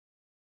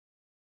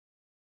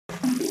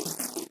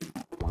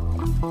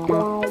Thank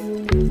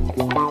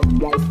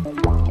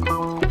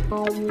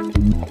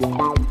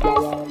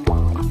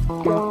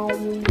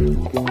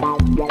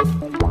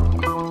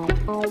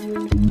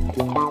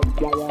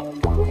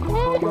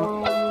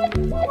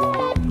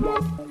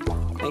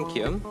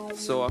you.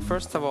 So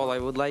first of all, I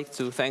would like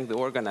to thank the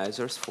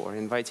organizers for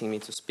inviting me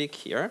to speak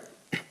here.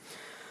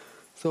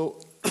 So,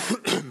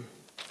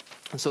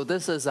 so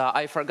this is,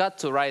 I forgot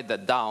to write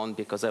that down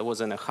because I was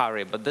in a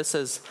hurry, but this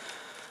is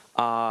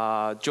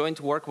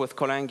joint work with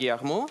Colin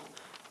Guillarmou.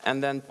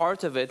 And then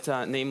part of it,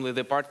 namely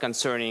the part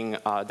concerning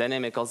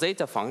dynamical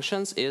zeta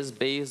functions, is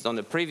based on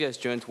the previous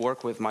joint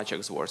work with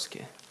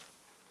Zworski.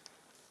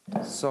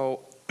 So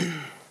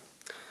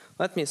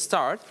let me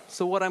start.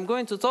 So what I'm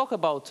going to talk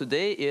about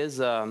today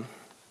is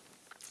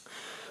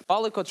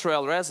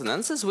Pollicott-Ruelle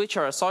resonances, which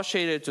are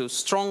associated to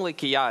strongly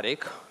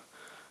chaotic,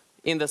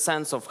 in the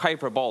sense of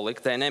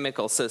hyperbolic,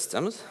 dynamical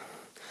systems.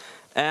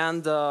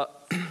 And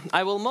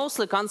I will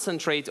mostly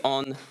concentrate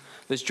on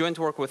this joint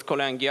work with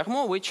Colin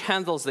Guillarmou, which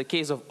handles the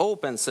case of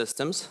open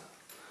systems,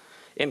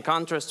 in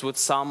contrast with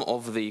some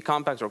of the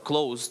compact or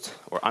closed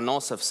or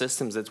anosive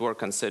systems that were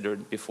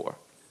considered before.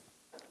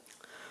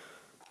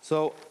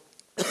 So,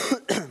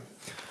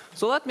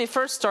 so let me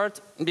first start,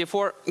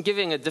 before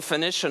giving a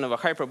definition of a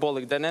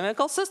hyperbolic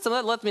dynamical system,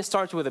 let me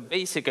start with a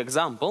basic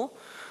example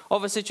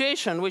of a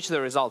situation in which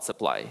the results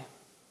apply.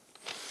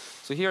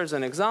 So here's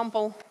an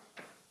example.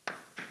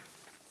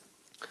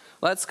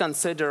 Let's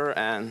consider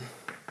an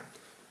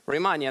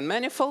Riemannian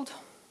manifold.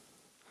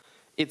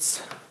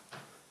 It's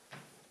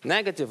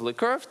negatively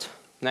curved,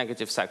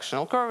 negative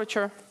sectional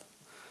curvature,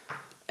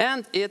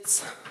 and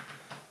it's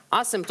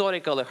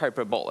asymptotically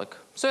hyperbolic.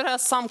 So it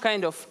has some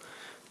kind of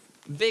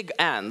big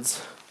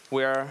ends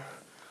where,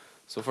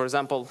 so for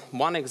example,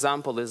 one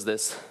example is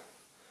this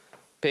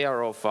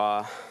pair of,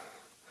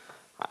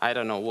 I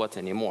don't know what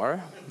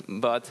anymore,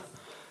 but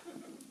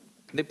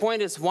the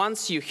point is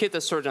once you hit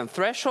a certain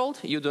threshold,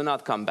 you do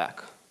not come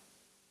back.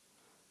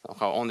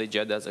 Somehow only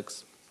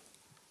geodesics.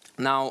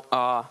 Now,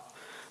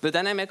 the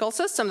dynamical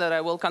system that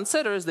I will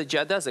consider is the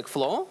geodesic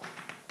flow.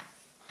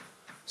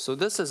 So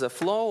this is a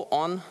flow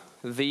on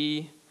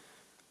the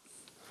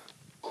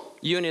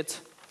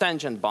unit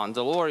tangent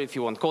bundle, or if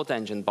you want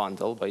cotangent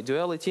bundle by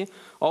duality,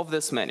 of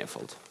this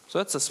manifold. So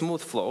it's a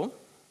smooth flow.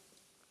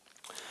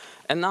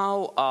 And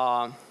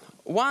now,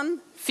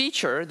 one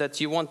feature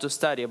that you want to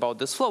study about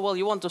this flow, well,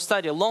 you want to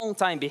study a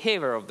long-time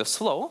behavior of this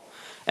flow.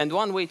 And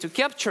one way to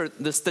capture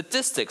the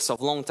statistics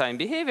of long-time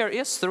behavior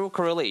is through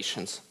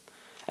correlations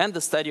and the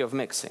study of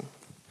mixing.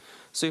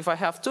 So if I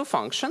have two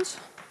functions,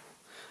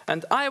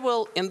 and I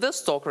will, in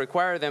this talk,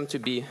 require them to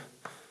be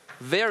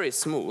very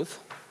smooth.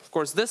 Of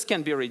course, this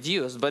can be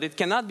reduced, but it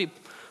cannot be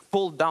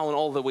pulled down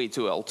all the way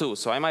to L2.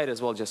 So I might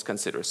as well just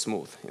consider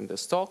smooth in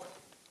this talk.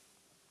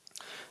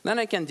 Then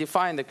I can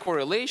define the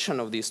correlation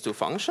of these two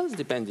functions,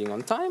 depending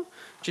on time,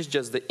 which is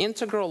just the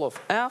integral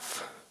of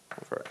f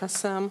over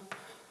Sm,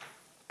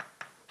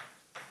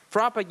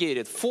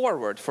 propagated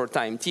forward for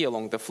time t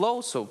along the flow.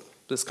 So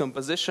this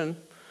composition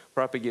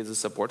propagates the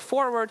support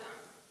forward,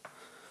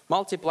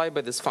 multiplied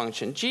by this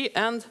function g,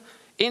 and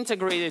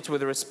integrated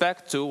with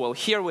respect to, well,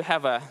 here we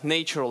have a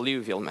natural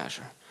Liouville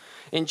measure.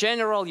 In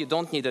general, you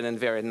don't need an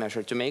invariant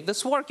measure to make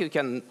this work. You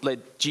can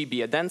let g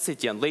be a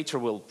density, and later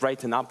we'll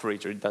write an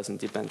operator. It doesn't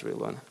depend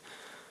really on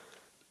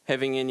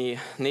having any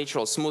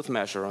natural smooth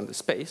measure on the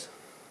space.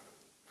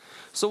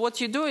 So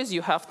what you do is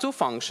you have two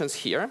functions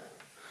here.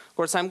 Of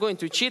course, I'm going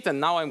to cheat,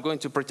 and now I'm going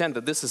to pretend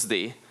that this is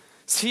the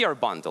sphere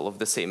bundle of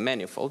the same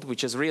manifold,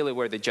 which is really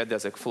where the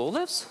geodesic flow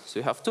lives. So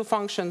you have two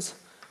functions,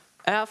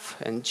 f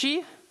and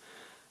g.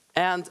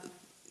 And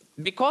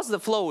because the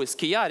flow is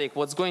chaotic,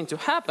 what's going to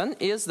happen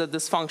is that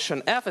this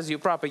function f, as you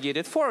propagate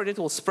it forward, it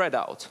will spread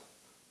out.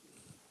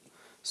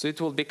 So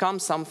it will become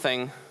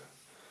something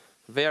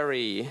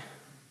very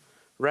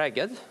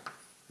ragged,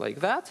 like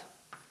that.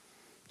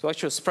 So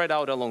actually spread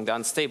out along the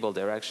unstable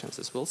directions,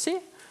 as we'll see.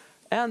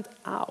 And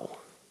ow.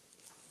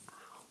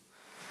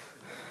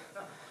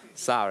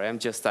 Sorry,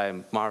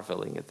 I'm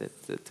marveling at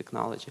the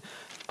technology.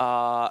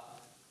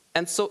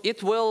 And so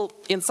it will,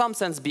 in some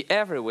sense, be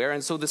everywhere.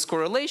 And so this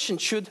correlation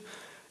should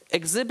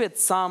exhibit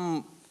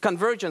some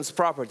convergence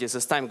properties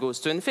as time goes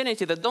to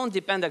infinity that don't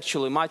depend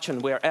actually much on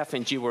where f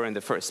and g were in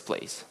the first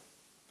place.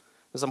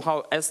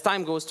 Somehow, as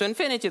time goes to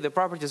infinity, the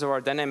properties of our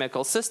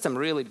dynamical system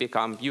really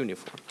become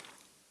uniform.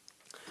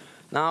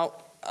 Now,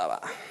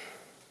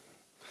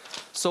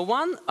 so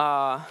one,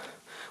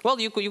 well,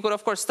 you could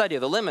of course study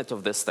the limit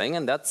of this thing,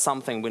 and that's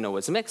something we know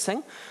is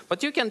mixing.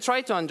 But you can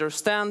try to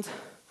understand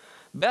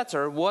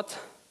better what,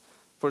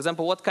 for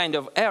example, what kind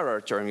of error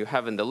term you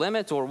have in the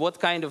limit, or what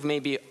kind of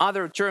maybe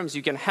other terms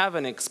you can have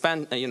in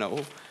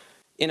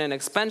an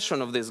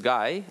expansion of this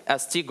guy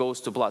as t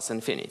goes to plus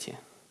infinity.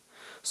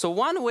 So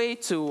one way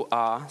to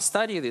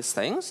study these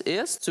things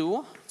is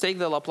to take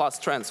the Laplace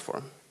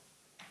transform.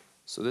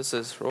 So this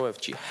is rho of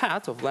g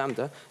hat of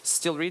lambda.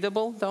 Still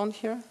readable down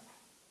here?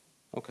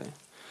 Okay.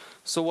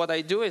 So what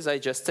I do is I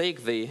just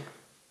take the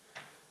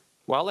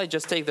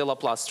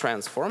Laplace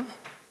transform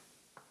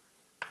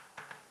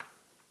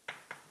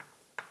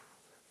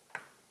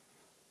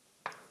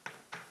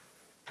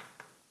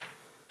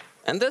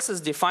And this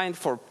is defined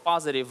for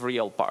positive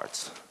real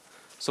parts.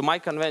 So my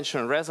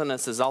conventional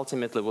resonances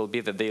ultimately will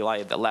be that they lie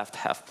at the left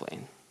half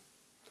plane.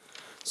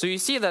 So you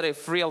see that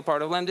if real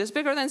part of lambda is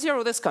bigger than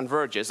 0, this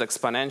converges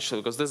exponentially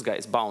because this guy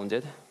is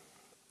bounded.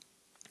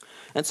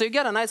 And so you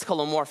get a nice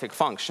holomorphic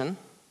function.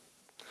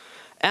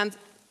 And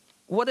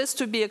what is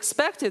to be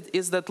expected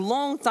is that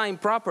long-time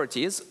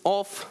properties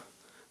of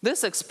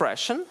this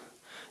expression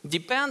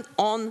depend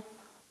on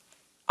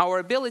our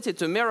ability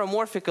to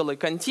meromorphically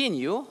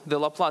continue the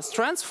Laplace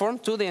transform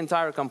to the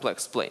entire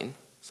complex plane.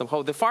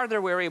 Somehow the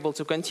farther we're able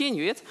to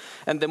continue it,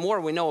 and the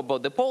more we know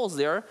about the poles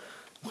there,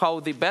 how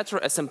the better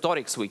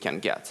asymptotics we can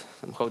get.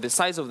 Somehow the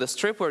size of the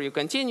strip where you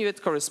continue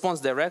it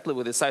corresponds directly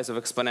with the size of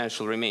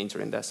exponential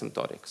remainder in the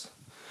asymptotics.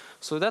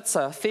 So that's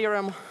a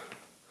theorem.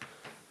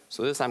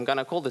 So this, I'm going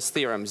to call this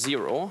theorem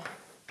 0.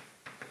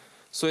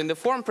 So in the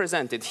form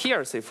presented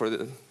here, say for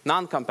the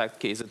non-compact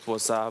case, it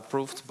was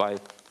proved by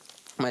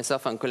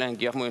myself and Colin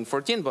Guillarmou in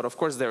 2014, but of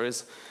course there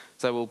is,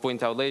 as I will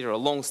point out later, a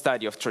long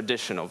study of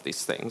tradition of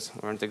these things.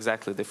 We weren't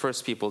exactly the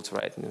first people to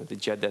write the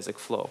geodesic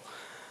flow.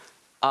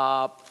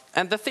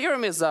 And the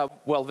theorem is,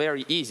 well,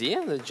 very easy.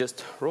 It's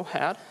just rho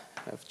hat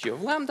of g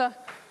of lambda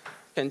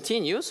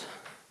continues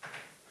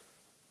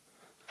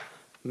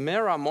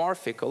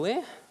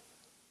meromorphically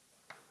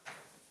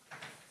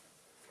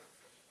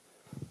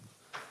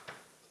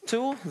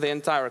to the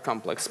entire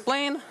complex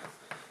plane.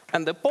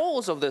 And the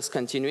poles of this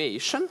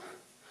continuation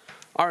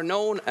are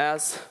known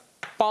as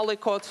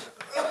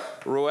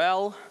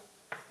Pollicott-Ruelle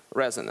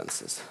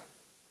resonances.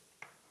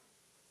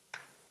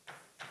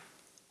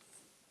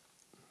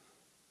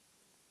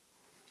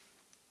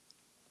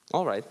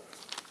 All right,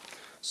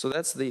 so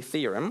that's the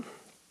theorem.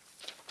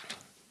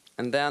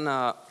 And then,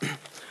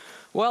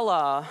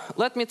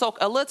 let me talk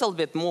a little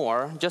bit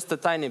more, just a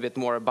tiny bit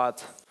more,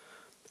 about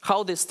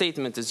how this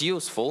statement is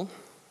useful.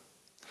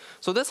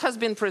 So this has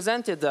been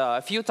presented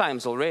a few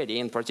times already,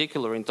 in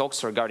particular in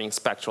talks regarding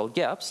spectral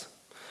gaps.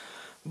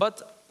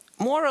 But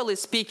morally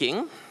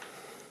speaking,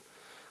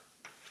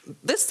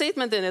 this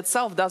statement in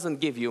itself doesn't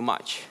give you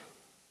much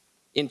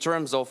in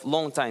terms of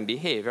long-time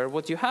behavior.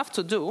 What you have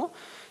to do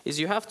is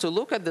you have to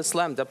look at this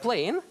lambda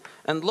plane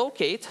and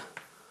locate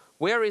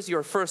where is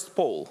your first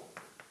pole,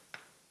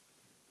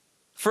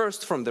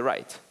 first from the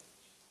right.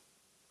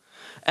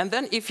 And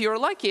then if you're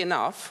lucky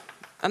enough,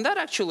 and that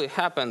actually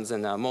happens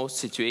in most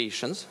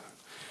situations,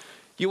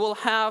 you will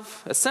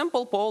have a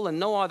simple pole and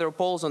no other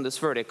poles on this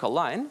vertical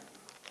line.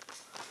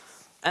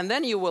 And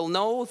then you will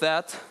know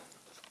that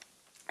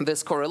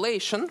this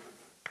correlation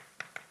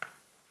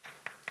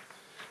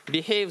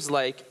behaves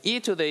like e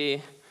to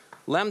the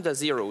lambda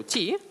 0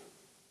 t.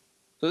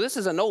 So this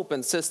is an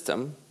open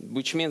system,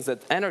 which means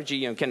that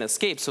energy can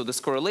escape. So this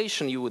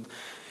correlation, you would,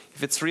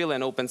 if it's really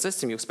an open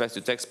system, you expect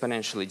it to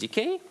exponentially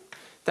decay,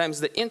 times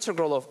the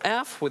integral of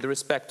f with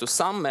respect to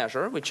some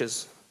measure, which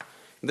is,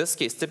 in this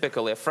case,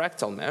 typically a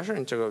fractal measure,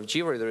 integral of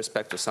g with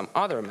respect to some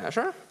other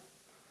measure,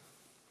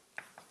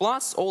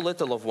 plus O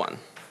little of 1,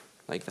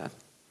 like that.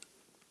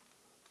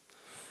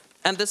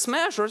 And these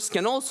measures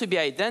can also be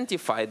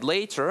identified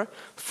later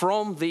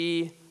from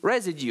the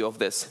residue of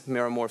this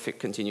meromorphic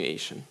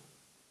continuation.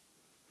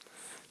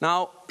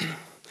 Now,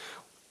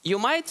 you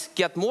might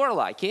get more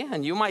lucky,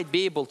 and you might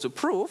be able to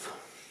prove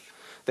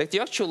that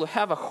you actually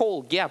have a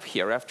whole gap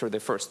here after the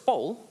first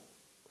pole.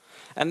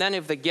 And then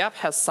if the gap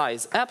has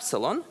size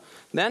epsilon,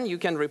 then you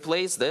can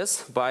replace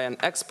this by an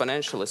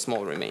exponentially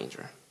small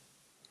remainder.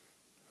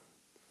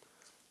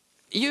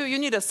 You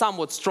need a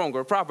somewhat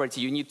stronger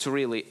property. You need to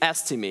really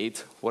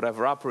estimate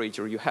whatever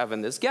operator you have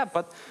in this gap,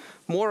 but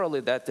morally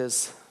that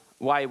is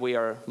why we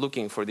are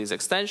looking for these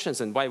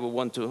extensions and why we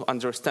want to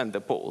understand the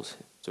poles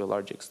to a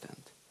large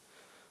extent.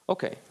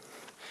 Okay,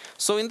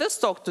 so in this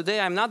talk today,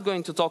 I'm not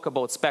going to talk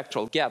about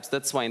spectral gaps.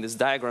 That's why in these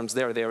diagrams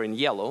there, they're in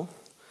yellow.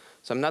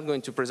 So I'm not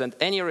going to present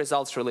any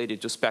results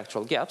related to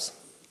spectral gaps.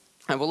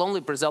 I will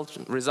only present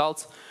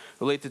results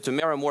related to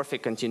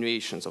meromorphic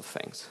continuations of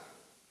things.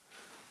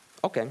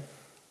 Okay.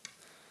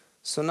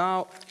 So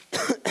now,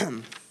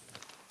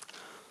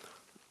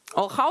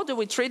 well, how do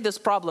we treat this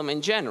problem in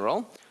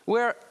general?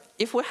 Where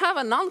if we have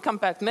a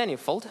non-compact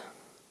manifold,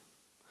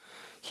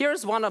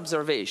 here's one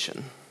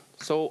observation.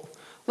 So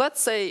let's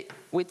say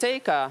we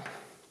take a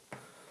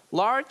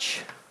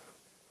large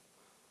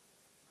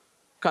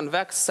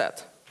convex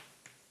set,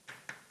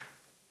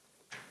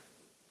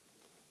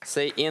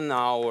 say in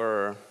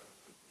our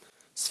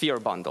sphere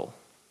bundle.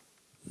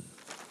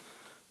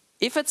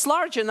 If it's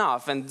large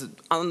enough and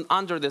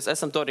under this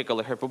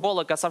asymptotically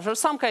hyperbolic assumption,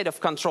 some kind of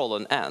control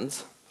on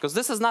ends, because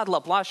this is not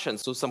Laplacian,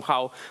 so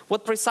somehow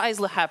what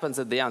precisely happens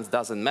at the ends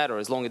doesn't matter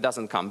as long as it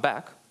doesn't come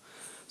back.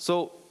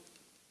 So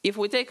if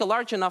we take a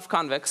large enough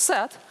convex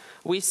set,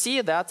 we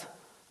see that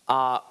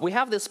we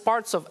have these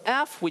parts of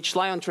f which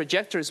lie on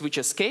trajectories which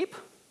escape.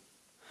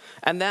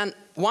 And then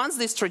once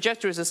these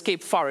trajectories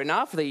escape far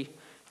enough, they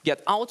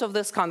get out of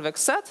this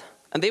convex set,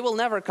 and they will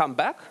never come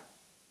back.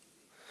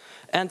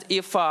 And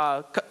if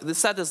the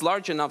set is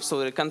large enough so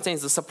that it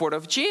contains the support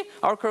of G,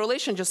 our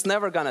correlation just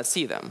never gonna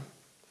see them.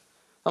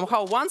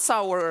 Somehow, once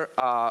our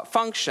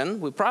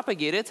function, we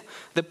propagate it,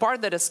 the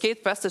part that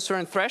escaped past a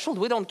certain threshold,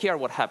 we don't care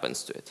what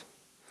happens to it.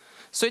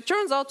 So it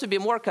turns out to be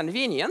more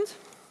convenient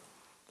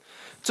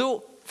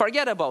to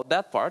forget about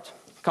that part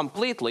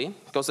completely,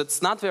 because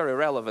it's not very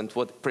relevant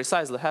what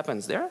precisely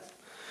happens there,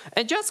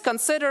 and just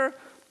consider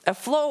a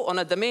flow on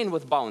a domain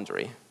with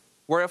boundary,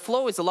 where a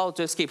flow is allowed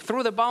to escape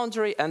through the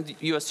boundary and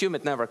you assume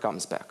it never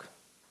comes back.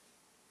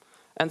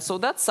 And so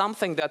that's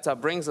something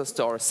that brings us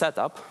to our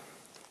setup,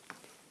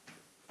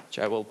 which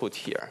I will put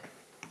here.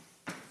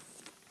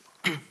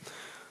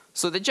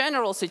 So the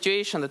general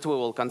situation that we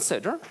will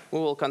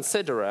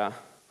consider a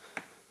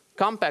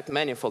compact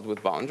manifold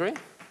with boundary.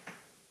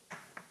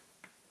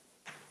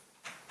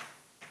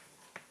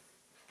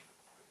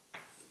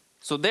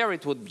 So there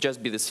it would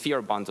just be the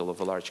sphere bundle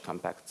of a large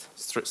compact,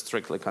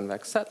 strictly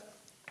convex set.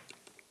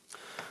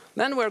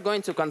 Then we're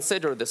going to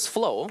consider this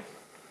flow,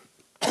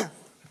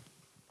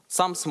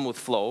 some smooth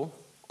flow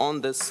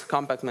on this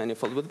compact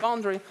manifold with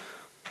boundary.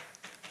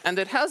 And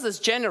it has this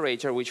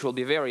generator, which will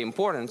be very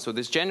important. So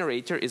this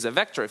generator is a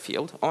vector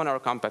field on our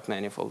compact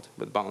manifold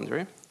with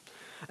boundary.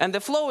 And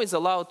the flow is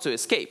allowed to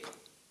escape.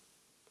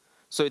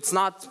 So it's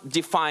not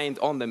defined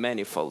on the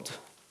manifold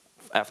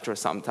after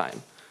some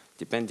time,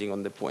 depending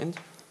on the point.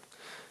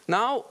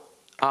 Now,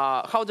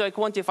 how do I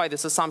quantify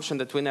this assumption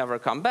that we never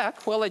come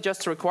back? Well, I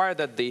just require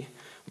that the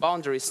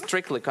boundary is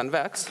strictly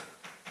convex.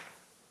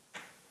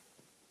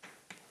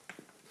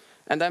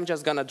 And I'm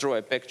just going to draw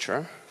a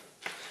picture.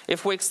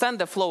 If we extend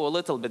the flow a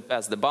little bit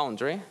past the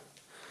boundary,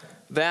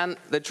 then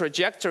the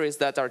trajectories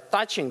that are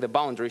touching the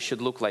boundary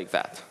should look like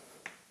that.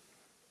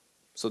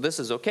 So this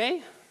is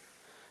OK.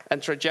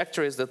 And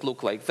trajectories that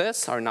look like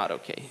this are not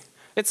OK.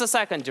 It's a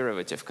second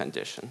derivative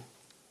condition.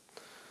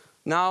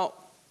 Now,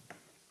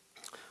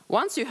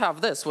 once you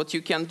have this, what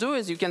you can do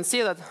is you can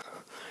see that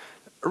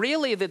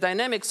really the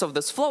dynamics of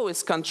this flow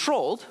is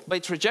controlled by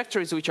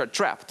trajectories which are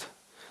trapped.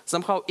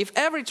 Somehow, if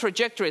every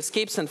trajectory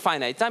escapes in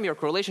finite time, your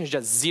correlation is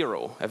just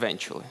 0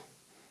 eventually.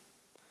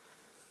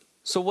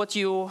 So what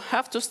you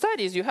have to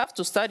study is you have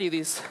to study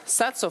these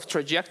sets of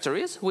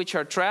trajectories which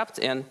are trapped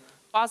in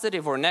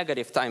positive or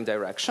negative time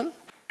direction.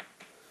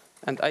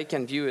 And I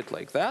can view it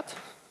like that.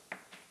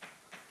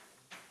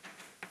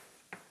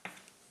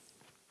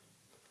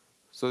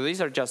 So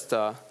these are just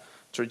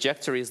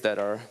trajectories that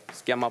are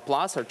gamma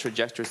plus are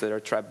trajectories that are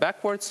trapped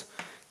backwards.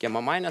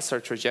 Gamma minus are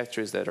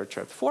trajectories that are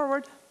trapped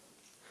forward.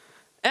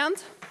 And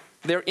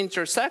their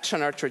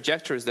intersection are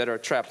trajectories that are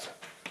trapped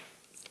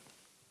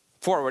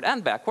forward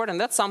and backward. And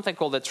that's something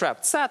called a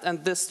trapped set.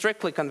 And this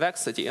strictly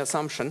convexity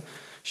assumption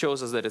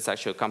shows us that it's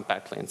actually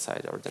compactly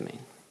inside our domain.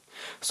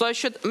 So I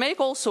should make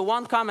also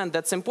one comment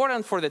that's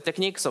important for the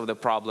techniques of the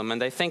problem.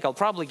 And I think I'll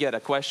probably get a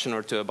question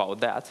or two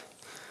about that.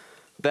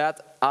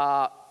 That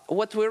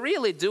what we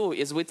really do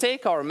is we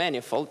take our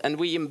manifold and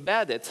we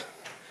embed it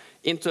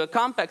into a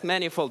compact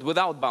manifold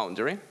without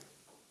boundary.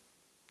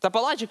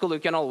 Topologically, you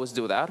can always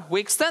do that. We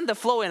extend the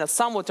flow in a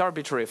somewhat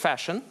arbitrary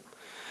fashion,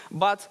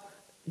 but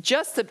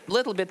just a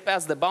little bit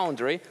past the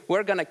boundary,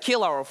 we're going to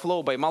kill our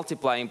flow by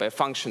multiplying by a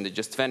function that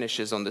just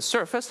vanishes on the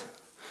surface,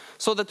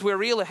 so that we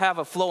really have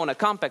a flow on a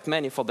compact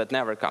manifold that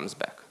never comes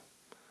back.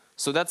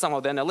 So that's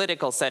somehow the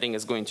analytical setting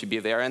is going to be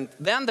there. And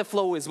then the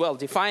flow is well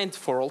defined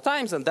for all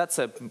times, and that's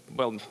a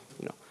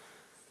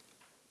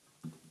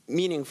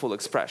meaningful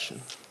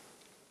expression.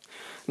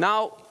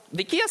 Now,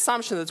 the key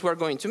assumption that we're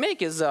going to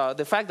make is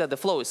the fact that the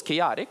flow is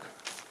chaotic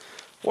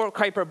or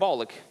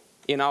hyperbolic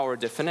in our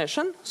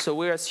definition. So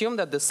we assume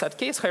that this set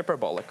K is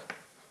hyperbolic.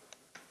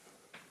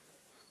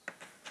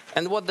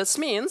 And what this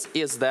means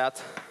is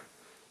that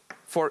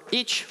for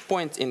each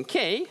point in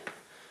K,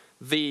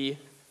 the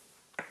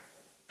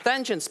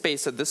tangent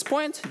space at this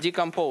point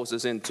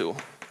decomposes into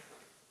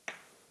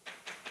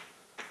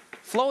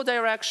flow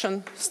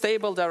direction,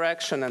 stable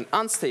direction, and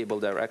unstable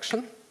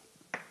direction,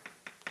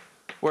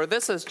 where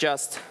this is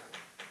just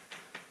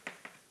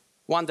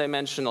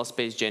one-dimensional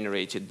space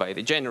generated by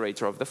the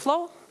generator of the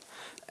flow.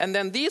 And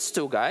then these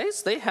two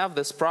guys, they have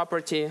this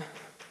property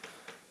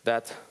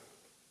that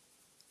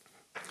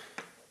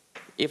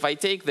if I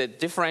take the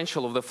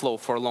differential of the flow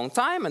for a long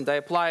time and I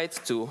apply it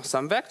to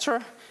some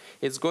vector,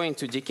 it's going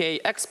to decay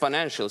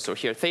exponentially. So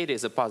here theta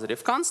is a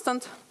positive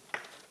constant.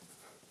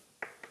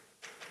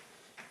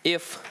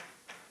 If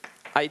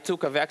I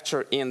took a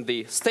vector in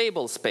the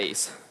stable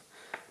space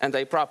and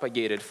I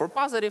propagate it for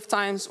positive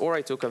times, or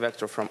I took a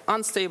vector from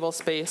unstable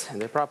space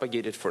and I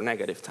propagate it for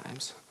negative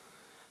times.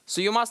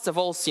 So you must have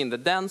all seen the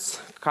dance,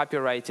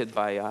 copyrighted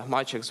by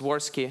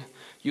Zworski,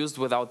 used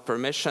without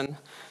permission,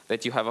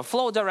 that you have a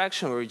flow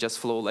direction where you just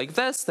flow like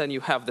this, then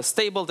you have the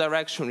stable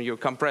direction where you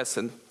compress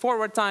in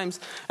forward times,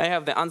 and you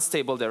have the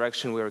unstable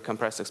direction where you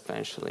compress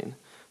exponentially in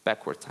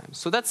backward times.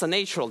 So that's a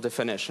natural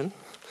definition.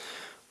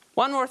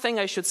 One more thing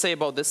I should say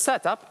about this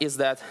setup is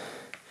that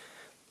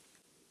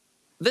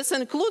this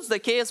includes the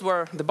case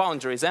where the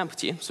boundary is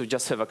empty, so you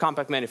just have a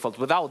compact manifold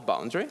without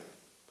boundary.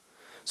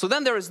 So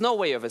then there is no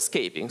way of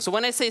escaping. So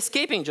when I say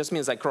escaping, it just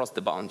means I crossed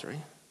the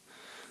boundary.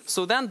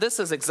 So then this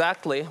is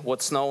exactly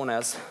what's known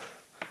as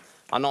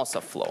an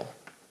OSA flow.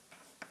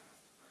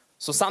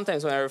 So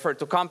sometimes when I refer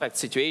to compact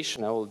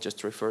situation, I will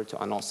just refer to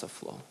ANOSA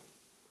flow.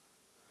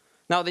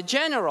 Now the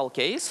general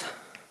case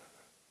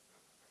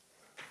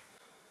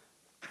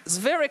is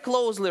very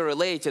closely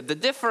related. The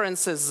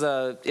difference is,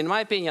 in my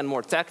opinion,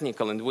 more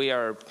technical, and we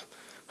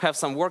have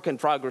some work in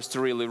progress to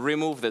really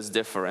remove this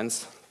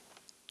difference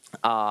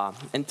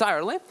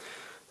entirely.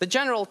 The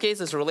general case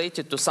is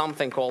related to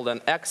something called an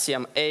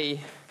axiom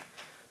A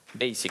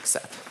basic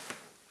set.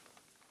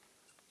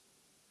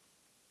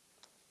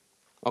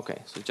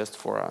 Okay, so just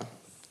for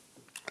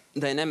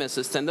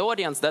dynamicists in the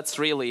audience, that's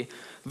really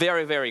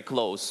very, very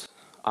close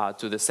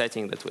to the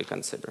setting that we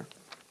consider.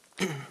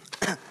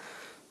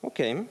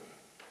 Okay,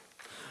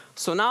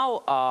 so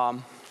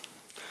now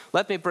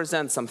let me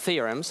present some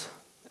theorems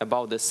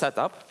about this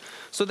setup.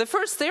 So the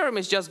first theorem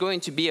is just going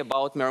to be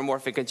about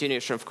meromorphic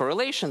continuation of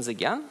correlations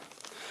again.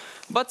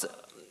 But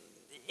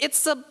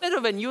it's a bit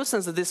of a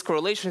nuisance that these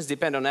correlations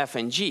depend on f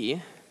and g.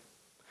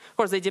 Of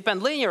course, they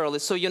depend linearly,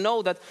 so you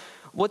know that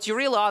what you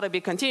really ought to be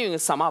continuing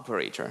is some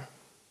operator.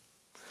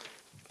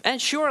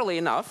 And surely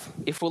enough,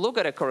 if we look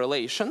at a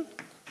correlation,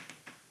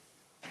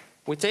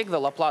 we take the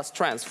Laplace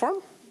transform.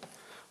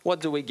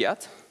 What do we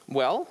get?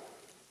 Well,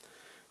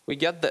 we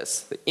get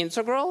this, the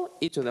integral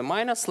e to the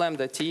minus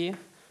lambda t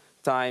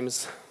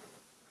times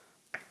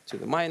to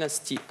the minus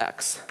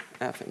tx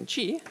f and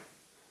g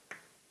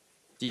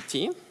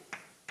dt.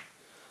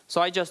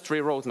 So I just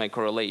rewrote my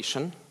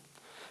correlation,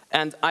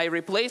 and I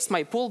replaced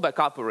my pullback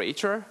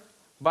operator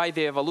by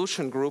the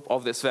evolution group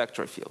of this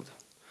vector field.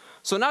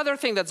 So another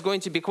thing that's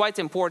going to be quite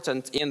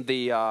important in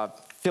the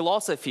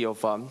philosophy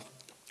of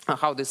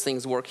how these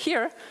things work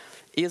here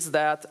is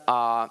that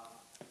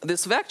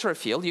this vector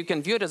field, you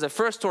can view it as a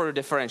first-order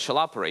differential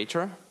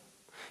operator.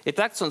 It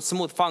acts on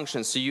smooth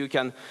functions, so you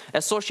can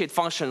associate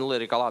function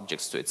analytical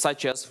objects to it,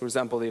 such as, for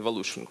example, the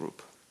evolution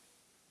group.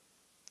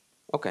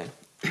 Okay.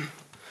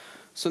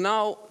 So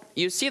now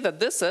you see that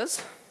this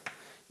is,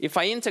 if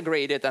I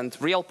integrate it and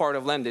real part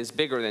of lambda is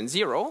bigger than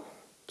 0,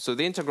 so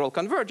the integral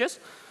converges,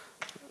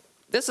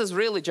 this is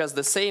really just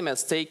the same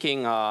as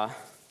taking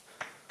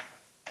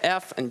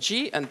f and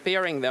g and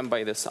pairing them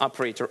by this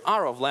operator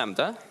r of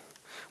lambda,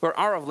 where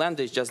r of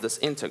lambda is just this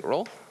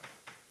integral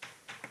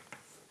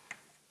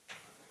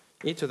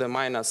e to the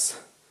minus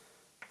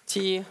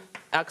t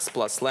x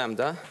plus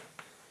lambda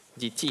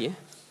dt.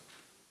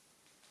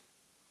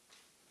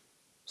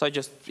 So I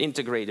just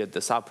integrated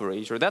this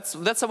operator. That's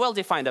a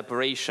well-defined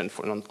operation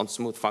on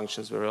smooth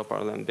functions where real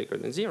part of lambda bigger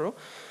than 0.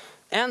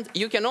 And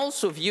you can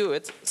also view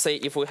it, say,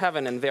 if we have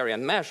an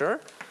invariant measure,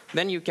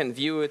 then you can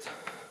view it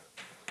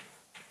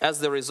as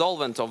the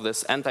resolvent of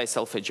this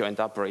anti-self-adjoint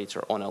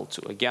operator on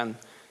L2, again,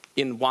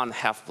 in one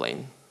half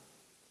plane.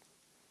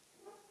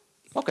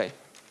 Okay,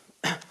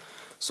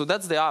 so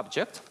that's the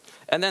object.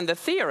 And then the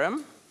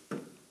theorem,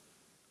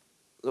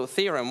 so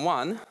theorem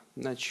 1, I'm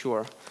not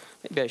sure,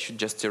 maybe I should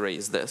just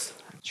erase this,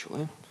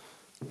 actually.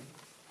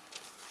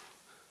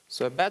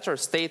 So a better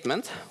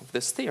statement of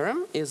this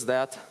theorem is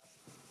that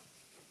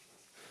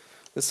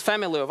this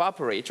family of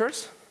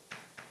operators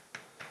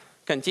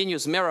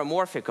continues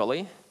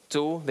meromorphically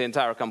to the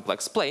entire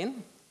complex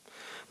plane.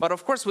 But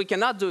of course, we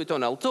cannot do it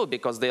on L2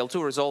 because the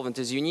L2 resolvent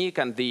is unique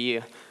and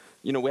we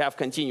have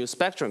continuous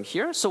spectrum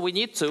here. So we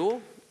need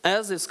to,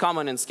 as is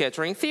common in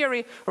scattering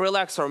theory,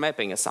 relax our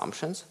mapping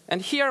assumptions.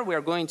 And here we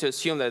are going to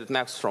assume that it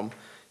maps from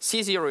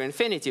C0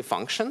 infinity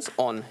functions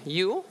on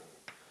U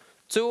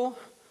to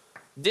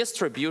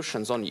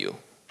distributions on U.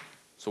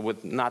 So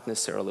not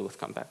necessarily with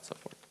compact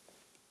support.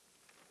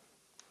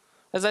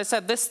 As I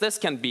said, this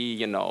can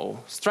be,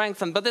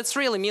 strengthened, but this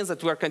really means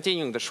that we're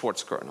continuing the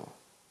Schwartz kernel.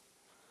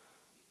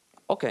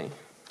 Okay.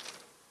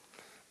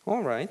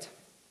 All right.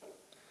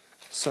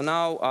 So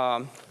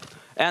now,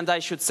 and I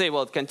should say,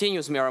 well, it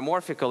continues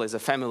meromorphical is a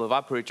family of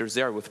operators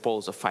there with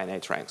poles of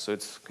finite rank. So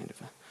it's kind of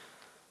a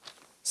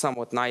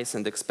somewhat nice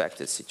and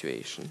expected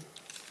situation.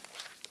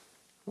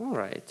 All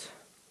right.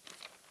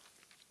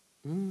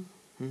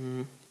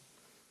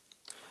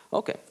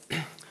 Okay.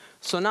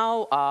 So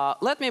now,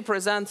 let me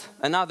present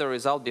another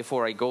result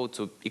before I go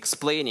to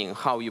explaining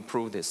how you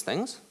prove these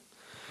things.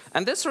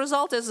 And this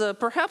result is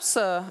perhaps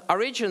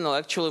original,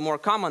 actually more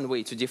common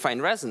way to define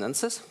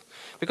resonances,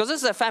 because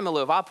this is a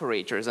family of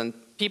operators, and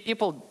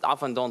people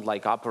often don't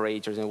like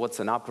operators and what's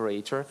an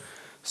operator.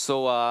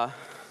 So a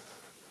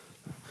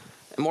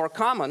more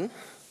common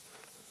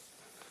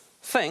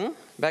thing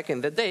back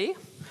in the day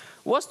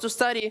was to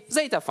study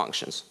zeta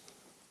functions.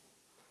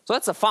 So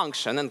that's a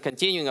function, and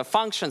continuing a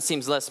function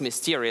seems less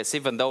mysterious,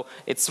 even though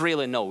it's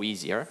really no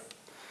easier.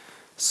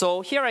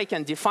 So here I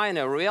can define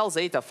a real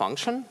zeta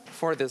function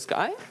for this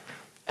guy.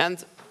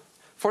 And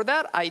for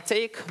that, I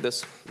take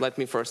this. Let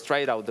me first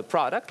write out the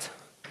product.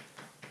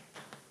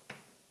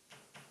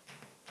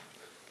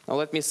 Now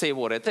let me say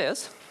what it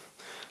is.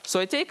 So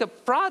I take a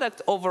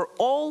product over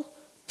all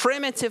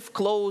primitive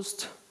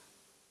closed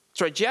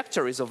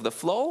trajectories of the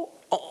flow.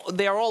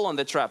 They are all on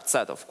the trapped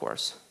set, of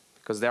course,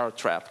 because they are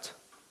trapped.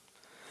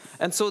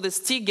 And so this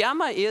T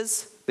gamma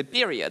is the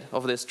period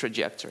of this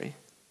trajectory.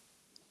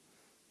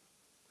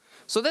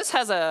 So this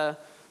has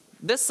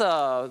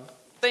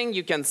thing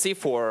you can see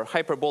for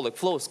hyperbolic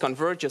flows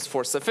converges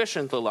for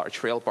sufficiently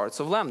large real parts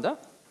of lambda.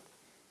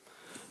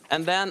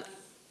 And then,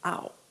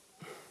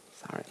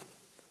 sorry.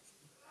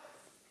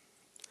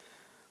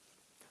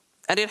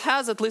 And it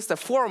has at least a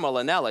formal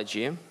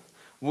analogy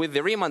with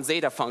the Riemann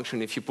zeta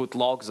function if you put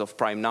logs of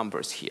prime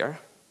numbers here.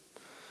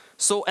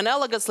 So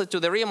analogously to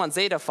the Riemann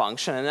zeta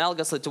function,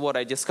 analogously to what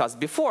I discussed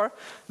before,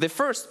 the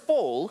first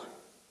pole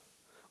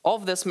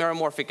of this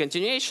meromorphic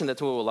continuation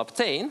that we will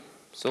obtain,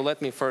 so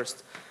let me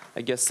first,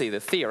 I guess, say the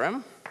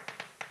theorem.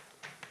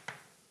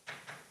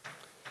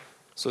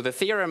 So the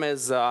theorem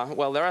is,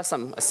 well, there are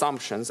some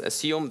assumptions.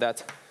 Assume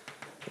that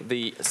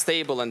the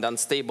stable and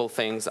unstable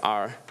things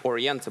are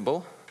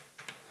orientable.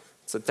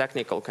 It's a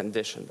technical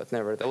condition, but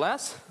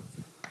nevertheless.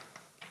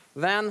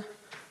 Then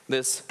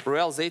this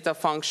Ruelle zeta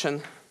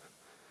function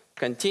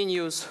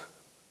continues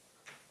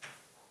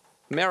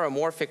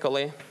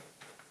meromorphically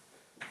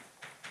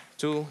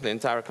to the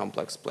entire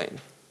complex plane.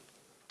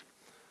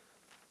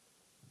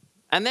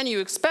 And then you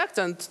expect,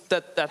 and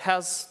that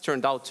has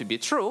turned out to be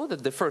true,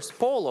 that the first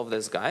pole of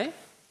this guy,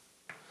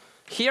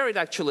 here it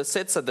actually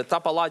sits at the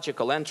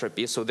topological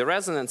entropy, so the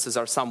resonances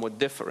are somewhat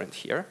different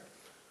here.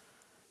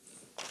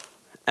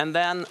 And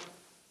then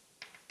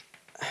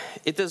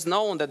it is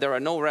known that there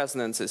are no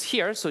resonances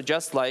here, so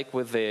just like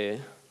with the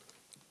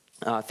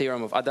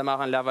theorem of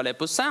Adamar and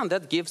Lavallee-Poussin,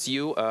 that gives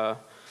you a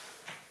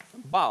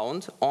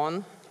bound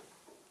on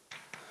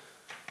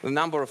the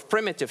number of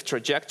primitive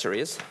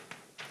trajectories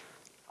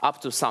up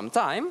to some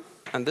time,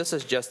 and this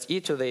is just e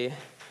to the,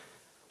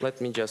 let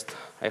me just,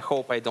 I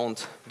hope I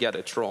don't get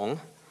it wrong,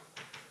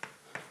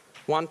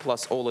 1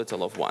 plus O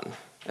little of 1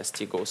 as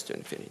t goes to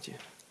infinity.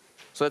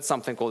 So that's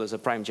something called as a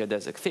prime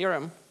geodesic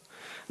theorem.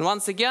 And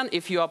once again,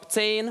 if you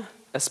obtain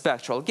a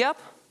spectral gap,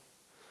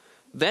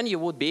 then you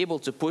would be able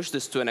to push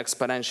this to an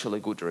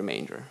exponentially good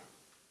remainder.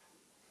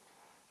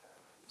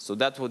 So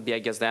that would be, I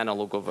guess, the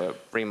analog of a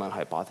Riemann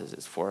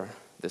hypothesis for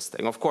this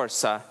thing. Of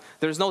course,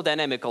 there's no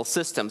dynamical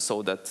system,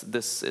 so that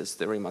this is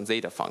the Riemann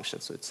zeta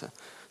function. So it's a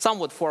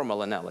somewhat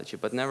formal analogy,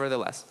 but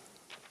nevertheless.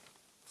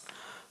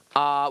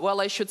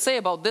 Well, I should say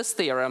about this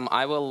theorem,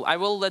 I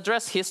will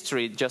address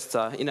history just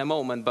in a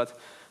moment, but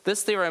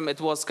this theorem, it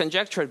was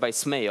conjectured by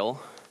Smale.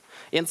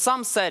 In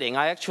some setting,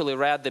 I actually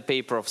read the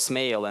paper of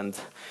Smale, and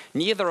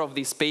neither of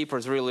these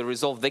papers really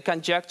resolved the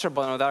conjecture,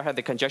 but on the other hand,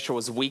 the conjecture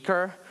was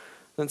weaker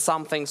than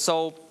something.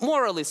 So,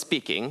 morally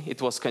speaking,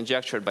 it was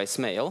conjectured by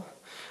Smale.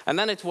 And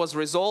then it was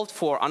resolved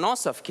for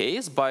Anosov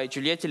case by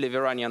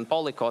Giulietti-Liverani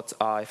Pollicott,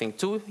 I think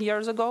 2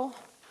 years ago?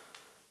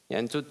 Yeah,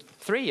 and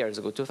 3 years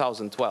ago,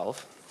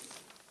 2012.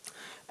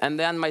 And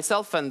then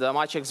myself and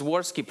Maciek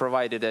Zworski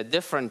provided a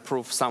different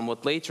proof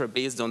somewhat later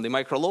based on the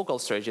microlocal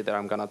strategy that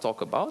I'm going to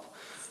talk about.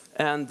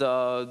 And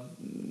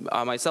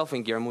myself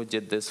and Guillarmou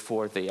did this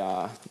for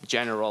the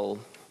general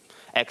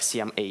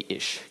axiom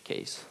A-ish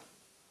case.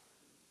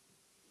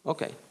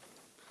 Okay,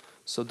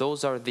 so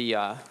those are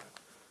the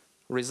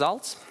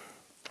results.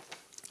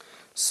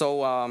 So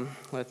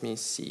let me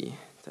see.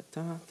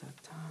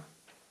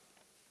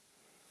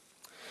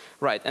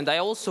 Right, and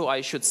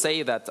I should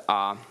say that,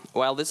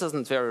 well, this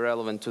isn't very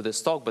relevant to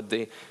this talk, but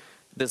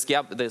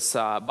this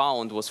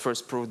bound was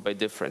first proved by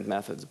different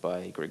methods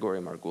by Grigori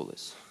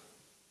Margulis.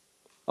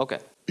 Okay,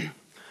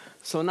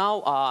 so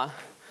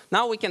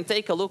now we can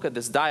take a look at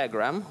this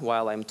diagram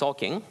while I'm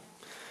talking.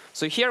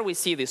 So here we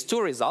see these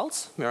two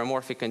results,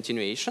 meromorphic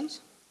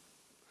continuations.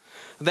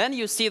 Then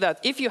you see that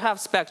if you have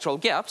spectral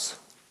gaps,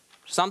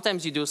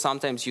 sometimes you do,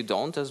 sometimes you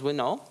don't, as we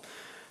know,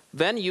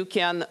 then you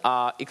can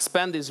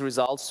expand these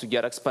results to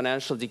get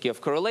exponential decay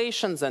of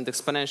correlations and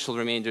exponential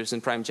remainders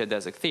in prime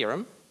geodesic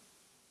theorem.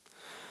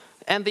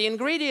 And the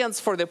ingredients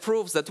for the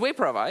proofs that we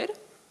provide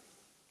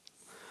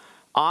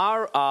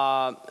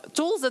are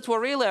tools that were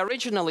really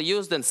originally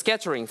used in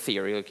scattering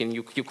theory, like in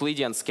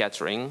Euclidean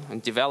scattering,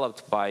 and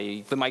developed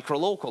by the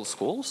microlocal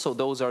school. So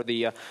those are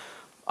the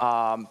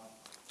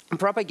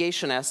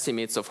propagation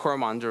estimates of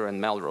Hormander and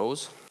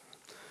Melrose.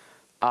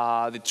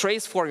 The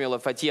trace formula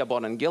of Atiyah,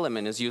 Bon, and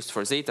Gilliman is used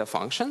for zeta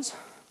functions.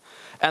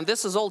 And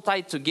this is all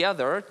tied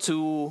together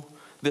to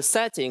the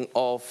setting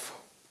of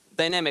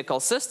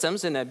dynamical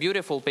systems in a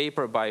beautiful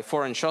paper by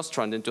Four and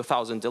Sjöstrand in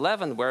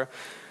 2011, where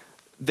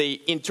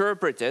they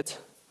interpreted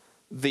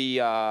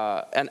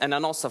an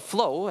Anosov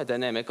flow, a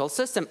dynamical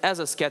system, as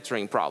a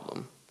scattering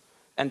problem.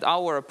 And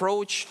our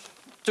approach,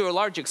 to a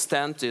large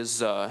extent,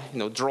 is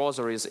draws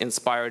or is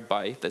inspired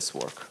by this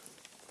work.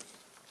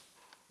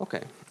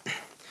 Okay.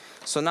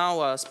 So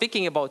now,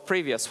 speaking about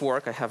previous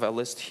work, I have a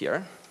list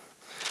here.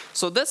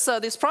 So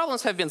these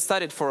problems have been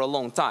studied for a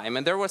long time,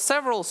 and there were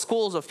several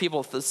schools of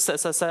people,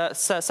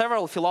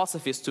 several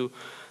philosophies to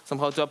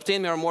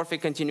obtain meromorphic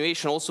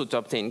continuation, also to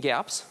obtain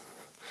gaps.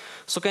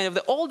 So kind of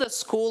the oldest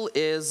school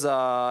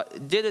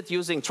did it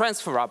using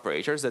transfer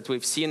operators that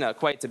we've seen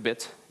quite a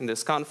bit in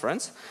this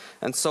conference.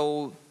 And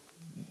so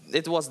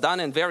it was done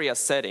in various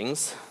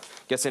settings,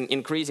 I guess in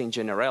increasing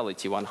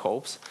generality, one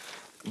hopes,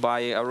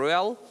 by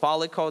Ruelle,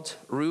 Pollicott,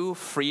 Roux,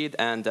 Fried,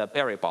 and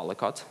Perry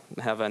Pollicott.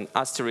 I have an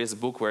asterisk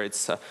book where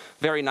it's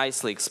very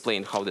nicely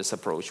explained how this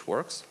approach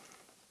works.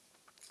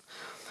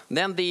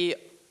 Then the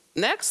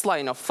next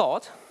line of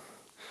thought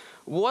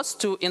was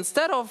to,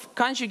 instead of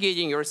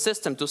conjugating your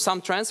system to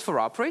some transfer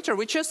operator,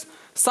 which is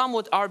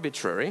somewhat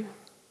arbitrary,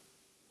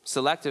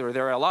 selected,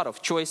 there are a lot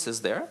of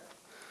choices there,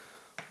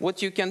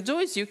 what you can do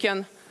is you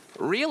can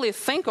really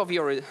think of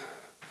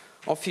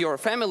your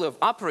family of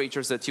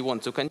operators that you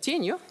want to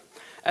continue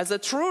as a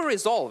true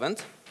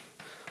resolvent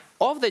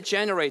of the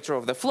generator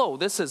of the flow.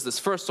 This is this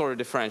first-order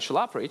differential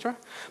operator,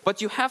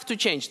 but you have to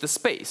change the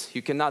space.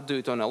 You cannot do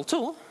it on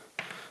L2,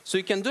 so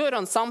you can do it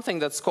on something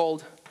that's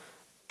called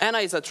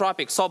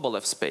anisotropic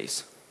Sobolev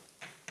space.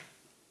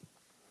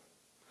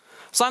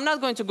 So I'm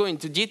not going to go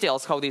into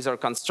details how these are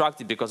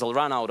constructed because I'll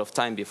run out of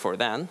time before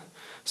then.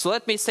 So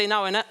let me say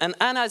now an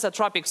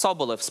anisotropic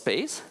Sobolev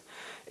space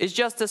is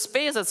just a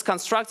space that's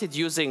constructed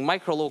using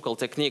microlocal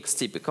techniques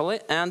typically,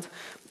 and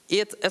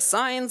it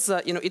assigns,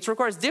 it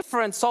requires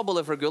different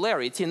Sobolev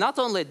regularity, not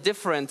only at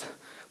different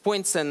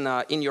points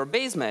in your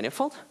base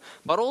manifold,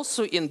 but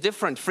also in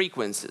different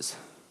frequencies.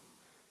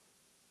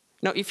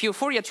 Now, if you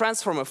Fourier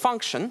transform a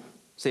function,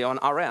 say on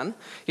Rn,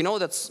 you know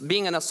that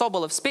being in a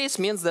Sobolev space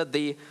means that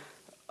the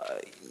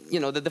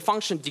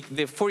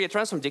Fourier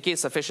transform decays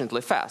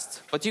sufficiently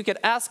fast. But you could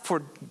ask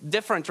for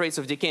different rates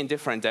of decay in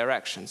different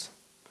directions.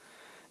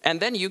 And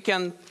then you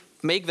can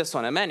make this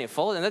on a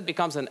manifold, and that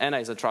becomes an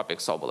anisotropic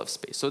Sobolev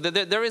space. So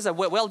there is a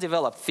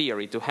well-developed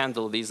theory to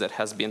handle these that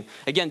has been,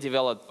 again,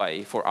 developed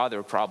for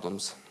other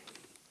problems.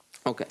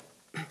 Okay.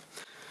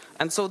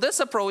 And so this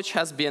approach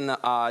has been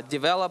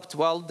developed.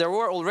 Well, there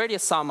were already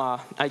some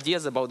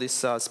ideas about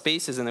these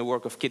spaces in the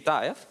work of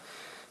Kitaev.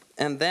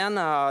 And then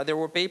there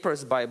were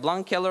papers by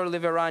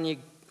Blanc-Keller-Liverani,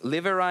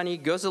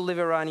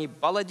 Gözel-Liverani,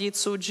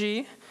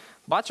 Baladi-Tsuji,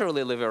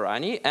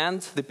 Butterly-Liverani,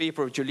 and the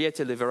paper of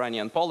Giulietti-Liverani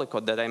and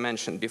Pollicott that I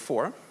mentioned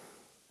before.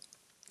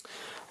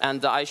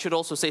 And I should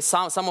also say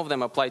some of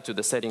them apply to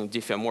the setting of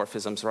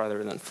diffeomorphisms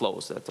rather than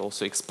flows. That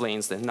also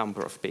explains the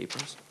number of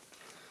papers.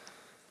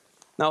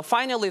 Now,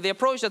 finally, the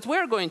approach that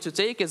we're going to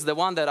take is the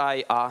one that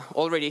I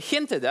already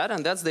hinted at,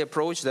 and that's the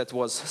approach that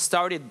was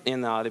started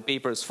in the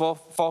papers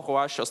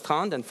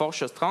Fauroy-Chostrand and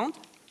Faure-Chostrand.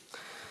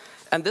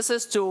 And this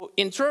is to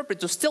interpret,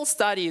 to still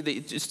study,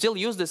 to still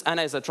use this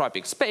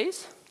anisotropic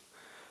space,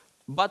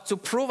 but to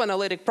prove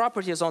analytic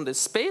properties on this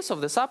space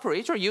of this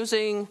operator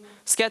using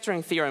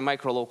scattering theory and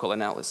microlocal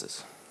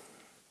analysis.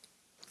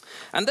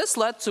 And this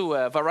led to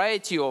a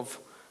variety of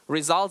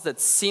results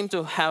that seem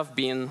to have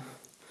been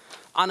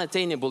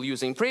unattainable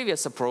using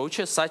previous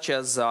approaches, such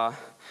as, well,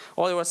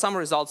 there were some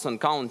results on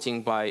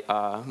counting by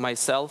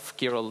myself,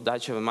 Kirill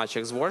Dachev, and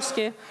Maciek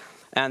Zworski.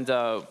 And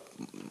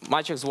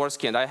Maciek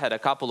Zworski and I had a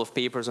couple of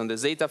papers on the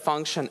zeta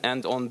function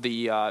and on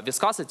the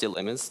viscosity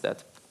limits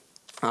that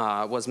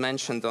was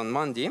mentioned on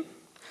Monday.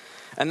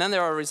 And then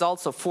there are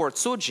results of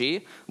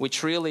Faure-Tsuji,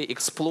 which really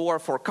explore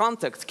for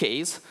contact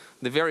case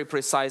the very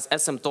precise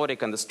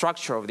asymptotic and the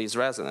structure of these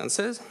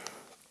resonances.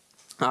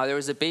 There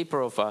is a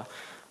paper of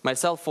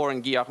myself, Faure,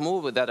 and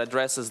Guillarmou that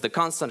addresses the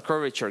constant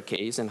curvature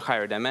case in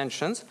higher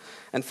dimensions.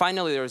 And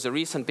finally, there is a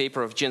recent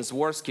paper of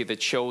Zworski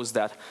that shows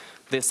that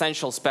the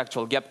essential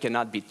spectral gap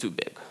cannot be too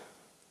big.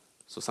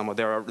 So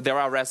there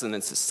are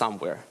resonances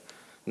somewhere,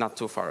 not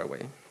too far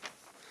away.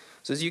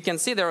 So as you can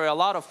see, there are a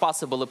lot of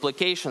possible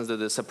applications that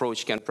this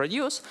approach can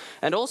produce.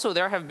 And also,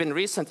 there have been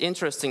recent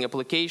interesting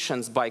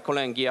applications by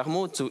Colin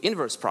Guillarmou to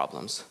inverse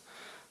problems,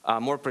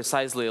 more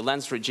precisely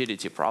lens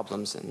rigidity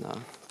problems and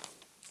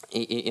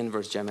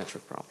inverse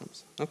geometric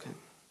problems. Okay.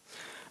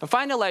 And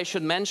finally, I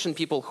should mention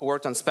people who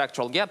worked on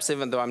spectral gaps,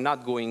 even though I'm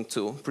not going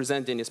to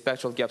present any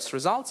spectral gaps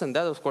results. And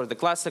that, of course, the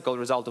classical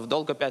result of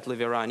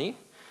Dolgopet-Liverani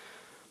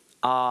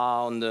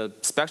on the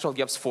spectral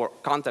gaps for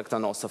contact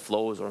anosa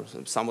flows, or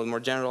somewhat more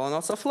general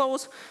anosa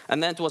flows.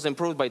 And then it was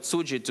improved by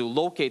Tsuji to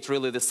locate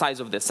really the size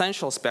of the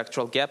essential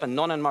spectral gap. And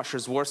Non and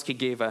Zworski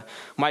gave a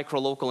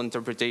microlocal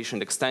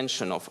interpretation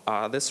extension of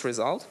this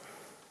result.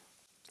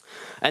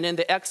 And in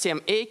the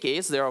axiom A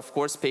case, there are, of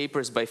course,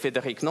 papers by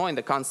Frédéric Nau in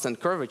the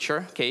constant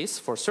curvature case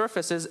for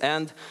surfaces,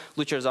 and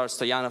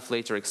Luchazar-Stoyanov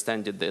later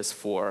extended this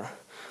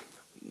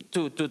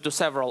to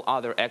several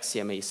other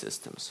axiom A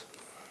systems.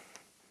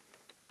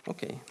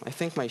 Okay, I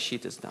think my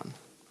sheet is done.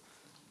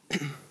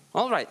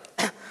 All right,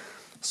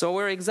 so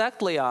we're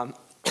exactly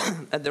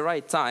at the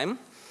right time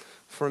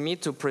for me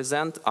to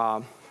present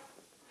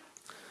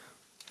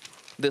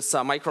this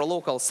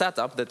microlocal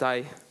setup that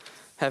I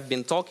have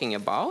been talking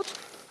about.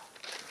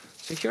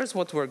 So here's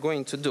what we're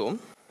going to do.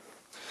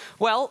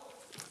 Well,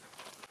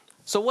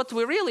 so what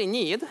we really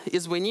need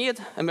is we need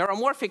a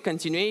meromorphic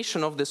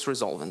continuation of this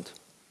resolvent.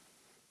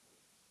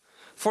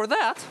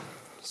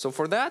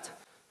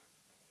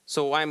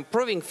 So I'm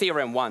proving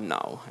theorem 1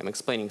 now. I'm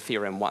explaining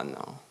theorem 1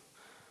 now.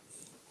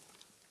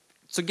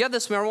 To get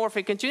this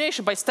meromorphic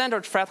continuation by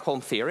standard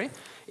Fredholm theory,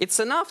 it's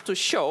enough to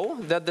show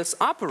that this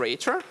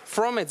operator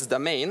from its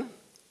domain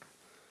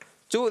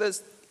to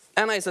this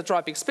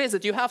anisotropic space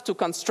that you have to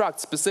construct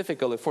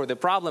specifically for the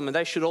problem. And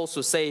I should also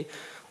say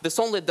this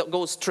only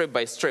goes strip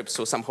by strip.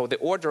 So somehow the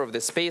order of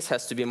the space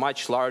has to be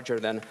much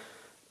larger than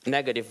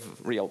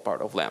negative real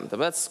part of lambda.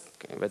 That's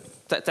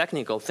a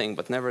technical thing,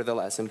 but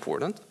nevertheless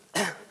important.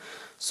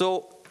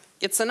 So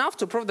it's enough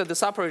to prove that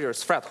this operator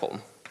is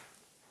Fredholm.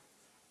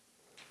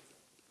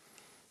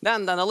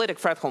 Then the analytic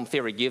Fredholm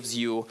theory gives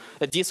you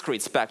a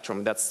discrete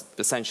spectrum. That's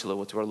essentially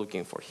what we're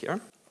looking for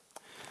here.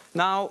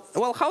 Now,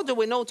 well, how do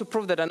we know to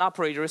prove that an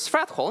operator is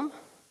Fredholm?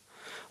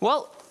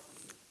 Well,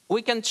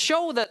 we can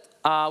show that,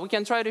 we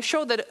can try to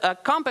show that a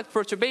compact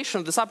perturbation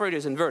of this operator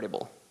is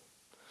invertible.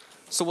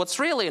 So what's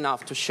really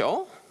enough to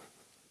show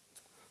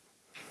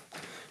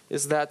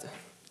is that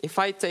if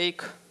I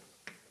take,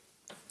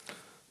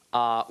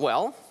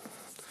 well,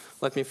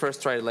 let me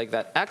first try it like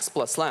that, x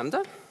plus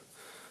lambda,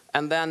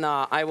 and then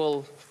I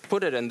will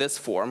put it in this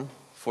form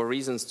for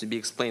reasons to be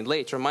explained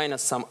later,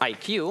 minus some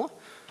IQ,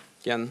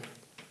 again,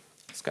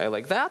 this guy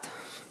like that,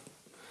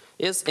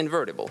 is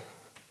invertible.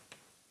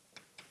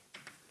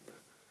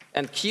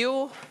 And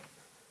Q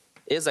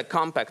is a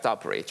compact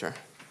operator.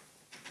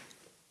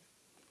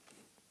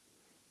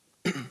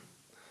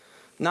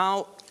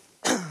 Now,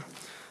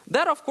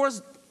 that of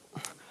course,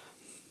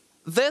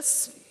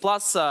 this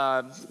plus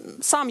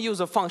some use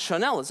of function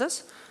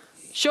analysis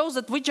shows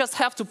that we just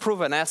have to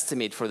prove an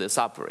estimate for this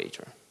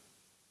operator.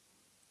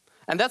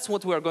 And that's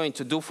what we're going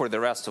to do for the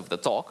rest of the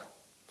talk.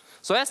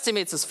 So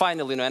estimates is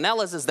finally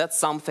analysis. That's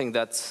something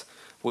that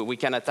we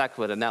can attack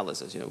with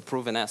analysis,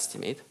 prove an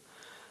estimate.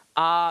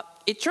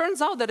 It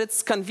turns out that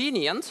it's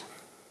convenient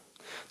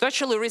to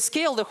actually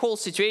rescale the whole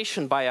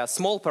situation by a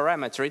small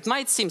parameter. It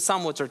might seem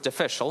somewhat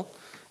artificial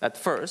at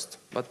first,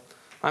 but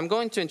I'm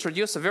going to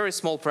introduce a very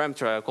small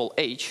parameter I call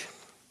h.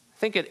 I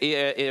think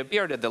it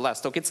appeared at the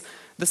last talk. It's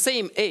the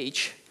same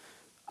h,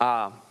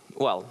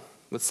 well,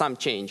 with some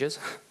changes,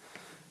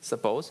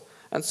 suppose.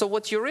 And so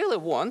what you really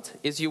want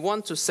is you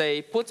want to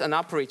say, put an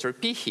operator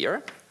p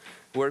here,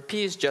 where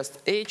p is just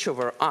h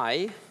over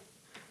I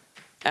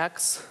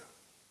x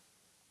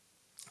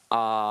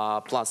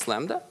plus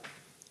lambda,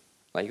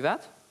 like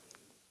that.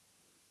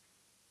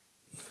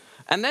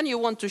 And then you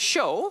want to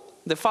show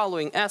the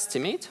following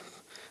estimate,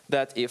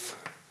 that if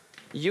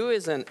u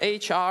is an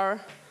HR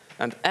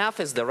and f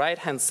is the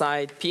right-hand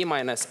side p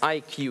minus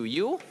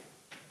IQU,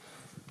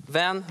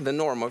 then the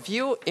norm of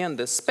u in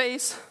this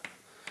space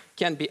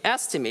can be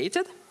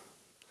estimated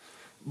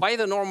by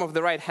the norm of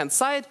the right-hand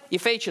side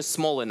if h is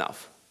small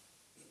enough.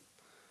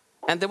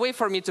 And the way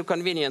for me to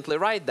conveniently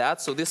write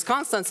that, so this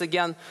constants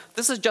again,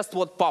 this is just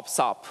what pops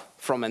up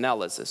from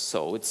analysis.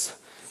 So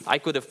I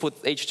could have put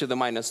h to the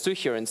minus 2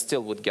 here and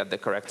still would get the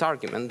correct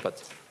argument,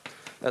 but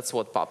that's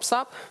what pops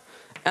up.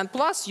 And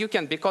plus you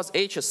can, because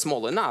h is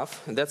small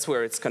enough, and that's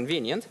where it's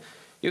convenient,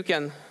 you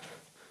can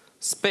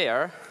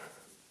spare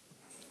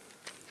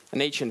an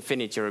h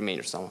infinity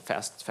remainder, so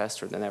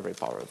faster than every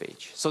power of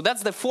h. So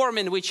that's the form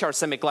in which our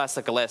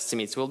semi-classical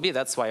estimates will be.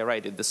 That's why I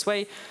write it this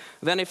way.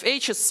 Then if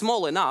h is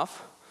small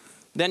enough,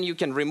 then you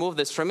can remove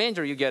this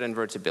remainder, you get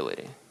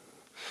invertibility.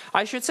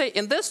 I should say,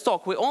 in this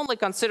talk, we only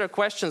consider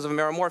questions of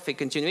meromorphic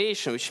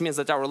continuation, which means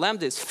that our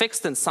lambda is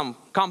fixed in some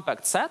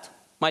compact set,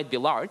 might be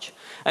large,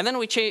 and then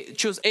we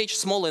choose h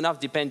small enough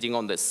depending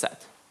on this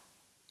set,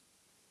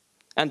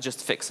 and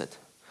just fix it.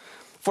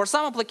 For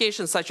some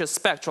applications, such as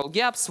spectral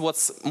gaps,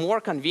 what's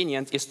more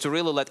convenient is to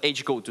really let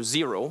h go to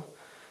 0,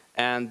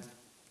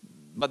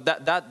 but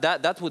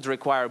that would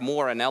require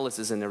more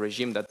analysis in a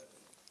regime that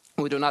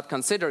we do not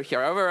consider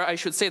here. However, I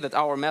should say that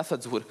our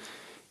methods would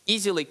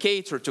easily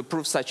cater to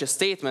prove such a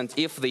statement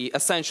if the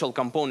essential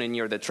component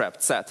near the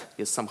trapped set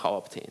is somehow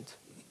obtained.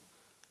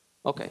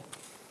 Okay.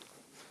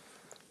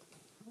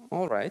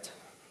 All right.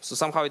 So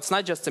somehow it's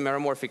not just a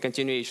meromorphic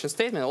continuation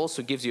statement, it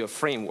also gives you a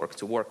framework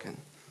to work in.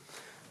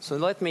 So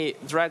let me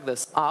drag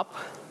this up.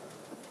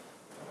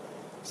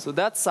 So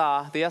that's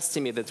the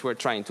estimate that we're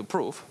trying to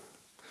prove.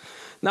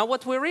 Now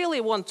what we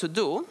really want to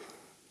do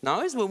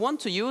now is we want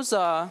to use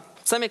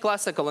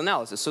semi-classical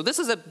analysis. So this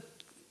is a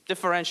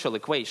differential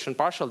equation,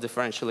 partial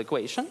differential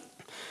equation.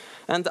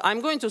 And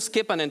I'm going to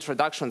skip an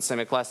introduction to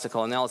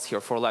semi-classical analysis here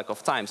for lack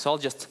of time, so I'll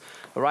just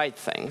write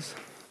things.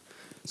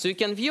 So you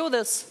can view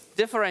this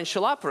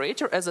differential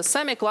operator as a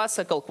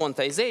semi-classical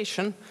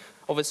quantization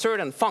of a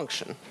certain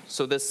function.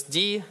 So this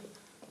d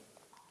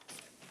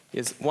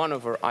is 1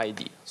 over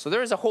id. So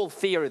there is a whole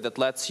theory that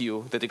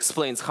that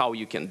explains how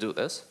you can do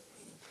this.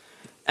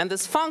 And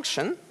this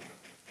function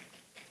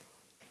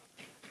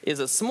is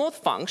a smooth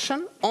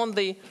function on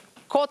the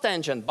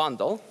cotangent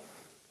bundle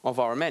of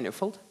our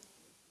manifold.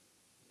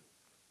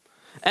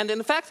 And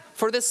in fact,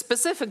 for this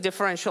specific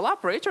differential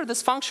operator,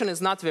 this function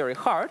is not very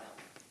hard.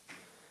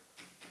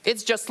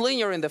 It's just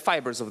linear in the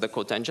fibers of the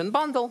cotangent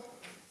bundle.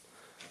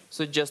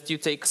 So just you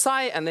take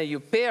psi and then you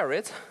pair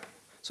it.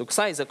 So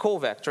psi is a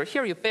covector.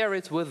 Here you pair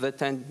it with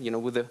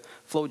the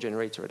flow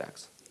generator at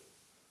x.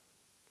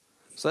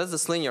 So that's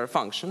this linear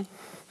function.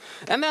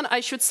 And then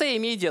I should say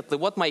immediately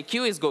what my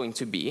q is going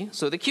to be.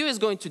 So the q is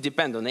going to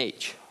depend on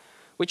h,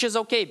 which is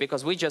okay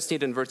because we just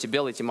need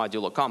invertibility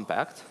modulo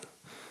compact.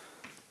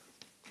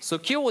 So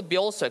q would be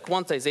also a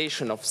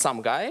quantization of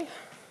some guy.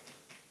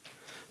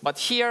 But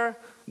here,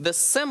 the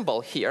symbol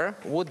here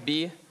would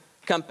be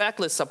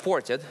compactly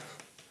supported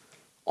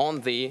on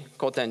the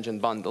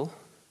cotangent bundle.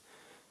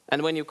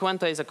 And when you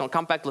quantize a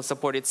compactly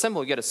supported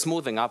symbol, you get a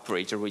smoothing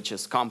operator, which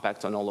is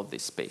compact on all of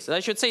these spaces.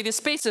 I should say these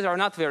spaces are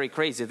not very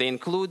crazy. They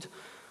include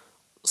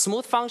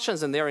smooth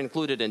functions, and they're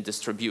included in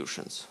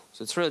distributions.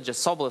 So it's really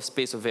just Sobolev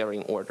space of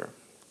varying order.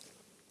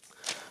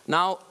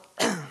 Now,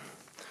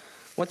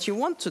 what you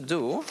want to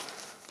do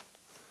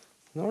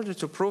in order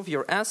to prove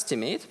your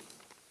estimate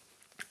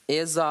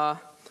is,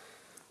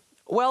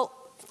 well,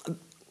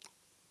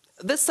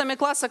 this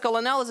semi-classical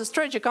analysis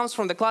strategy comes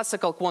from the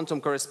classical quantum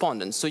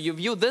correspondence. So you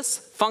view this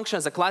function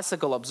as a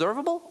classical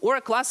observable or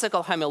a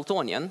classical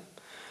Hamiltonian,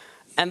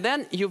 and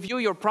then you view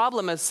your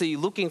problem as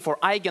looking for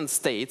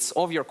eigenstates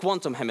of your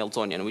quantum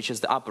Hamiltonian, which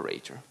is the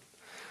operator.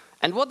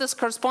 And what this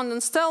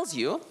correspondence tells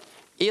you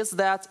is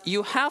that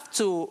you have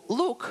to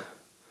look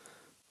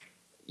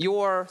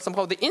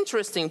somehow the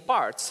interesting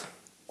parts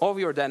of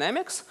your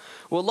dynamics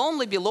will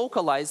only be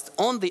localized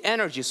on the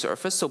energy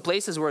surface, so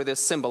places where this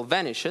symbol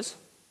vanishes.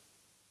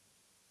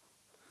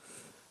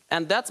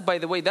 And that's, by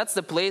the way, that's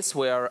the place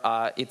where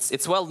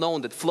it's well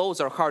known that flows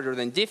are harder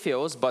than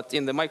diffeos, but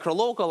in the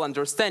microlocal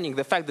understanding,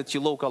 the fact that you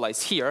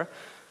localize here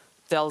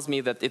tells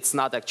me that it's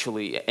not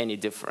actually any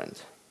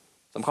different.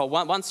 Somehow,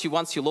 once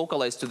you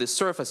localize to this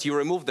surface, you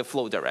remove the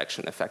flow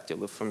direction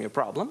effectively from your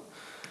problem.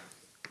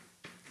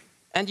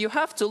 And you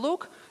have to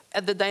look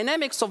at the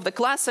dynamics of the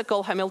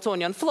classical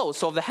Hamiltonian flow,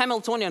 so the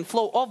Hamiltonian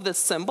flow of this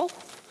symbol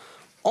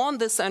on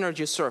this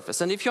energy surface.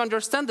 And if you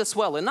understand this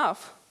well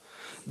enough,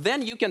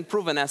 then you can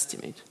prove an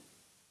estimate.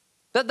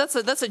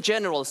 That's a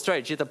general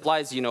strategy. It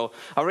applies,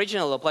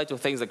 originally applied to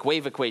things like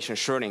wave equation,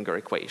 Schrödinger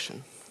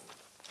equation.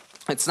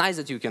 It's nice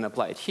that you can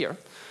apply it here.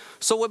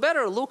 So we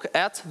better look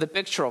at the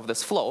picture of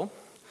this flow.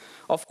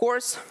 Of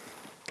course,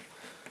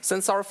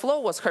 since our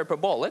flow was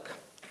hyperbolic,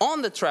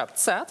 on the trapped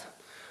set,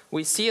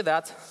 we see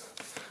that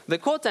the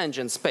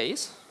cotangent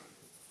space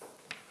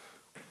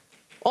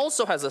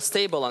also has a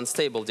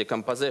stable-unstable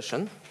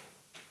decomposition.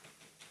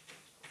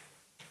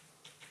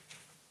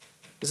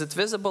 Is it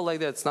visible like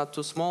that? It's not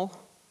too small?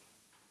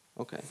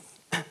 Okay.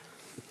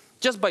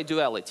 Just by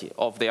duality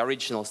of the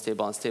original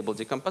stable-unstable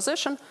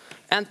decomposition.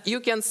 And you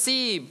can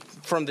see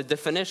from the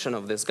definition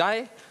of this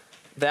guy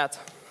that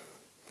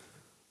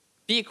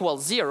P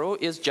equals 0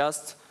 is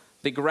just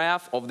the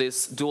graph of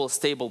this dual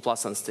stable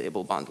plus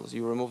unstable bundles.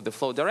 You remove the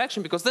flow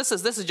direction because this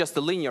is just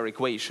a linear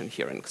equation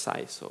here in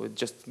Xi. So it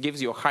just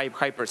gives you a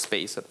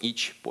hyperspace at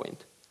each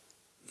point.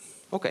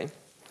 Okay.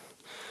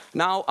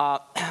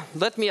 Now,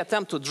 let me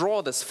attempt to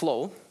draw this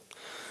flow.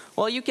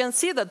 Well, you can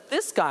see that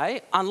this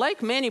guy,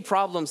 unlike many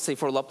problems, say,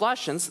 for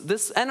Laplacians,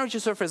 this energy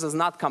surface is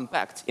not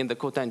compact in the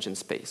cotangent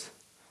space.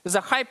 It's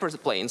a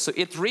hyperplane, so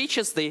it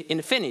reaches the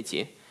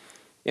infinity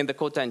in the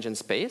cotangent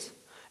space.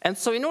 And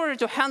so in order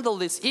to handle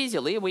this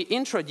easily, we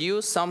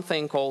introduce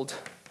something called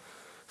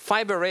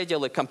fiber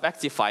radially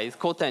compactified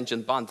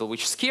cotangent bundle,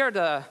 which scared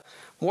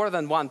more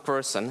than one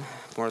person,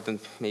 more than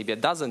maybe a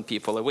dozen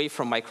people, away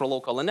from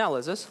microlocal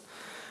analysis.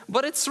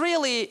 But it's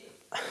really,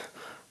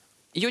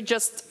 you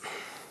just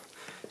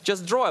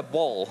draw a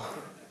ball.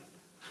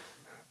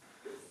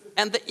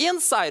 And the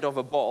inside of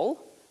a ball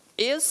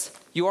is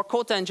your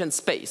cotangent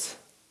space.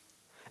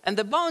 And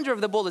the boundary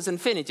of the ball is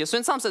infinity, so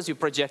in some sense you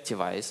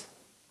projectivize.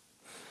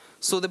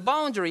 So the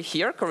boundary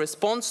here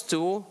corresponds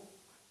to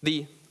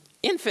the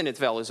infinite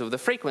values of the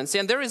frequency,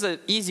 and there is an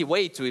easy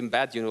way to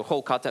embed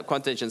whole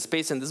cotangent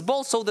space in this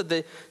ball so that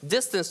the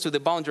distance to the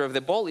boundary of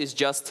the ball is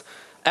just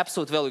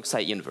absolute value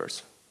Xi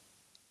inverse.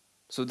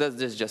 So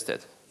that's just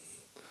it.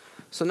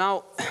 So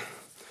now,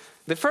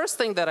 the first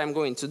thing that I'm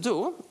going to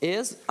do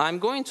is I'm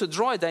going to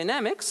draw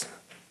dynamics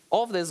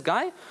of this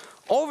guy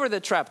over the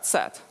trapped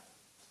set.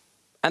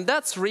 And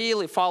that's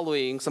really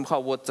following somehow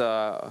what,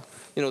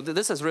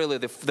 this is really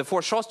the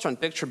Four-Shostron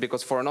picture,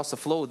 because for an OSA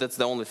flow, that's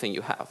the only thing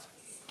you have.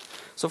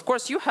 So of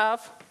course you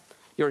have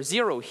your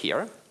 0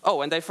 here.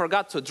 Oh, and I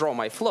forgot to draw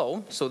my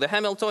flow. So the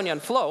Hamiltonian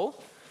flow,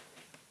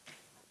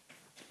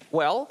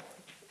 well,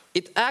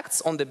 it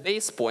acts on the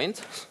base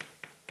point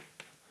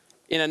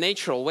in a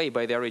natural way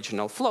by the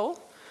original flow.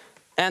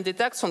 And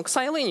it acts on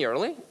Xi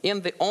linearly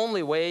in the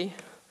only way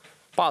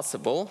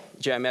possible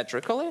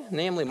geometrically,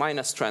 namely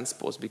minus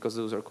transpose, because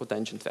those are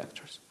cotangent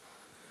vectors.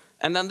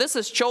 And then this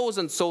is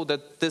chosen so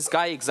that this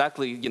guy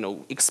exactly,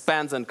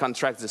 expands and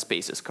contracts the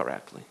spaces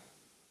correctly.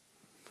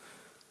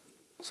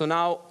 So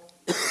now,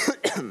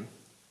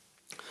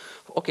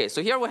 okay,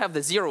 so here we have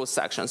the 0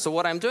 section. So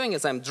what I'm doing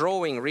is I'm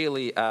drawing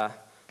really a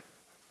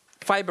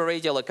fiber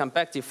radially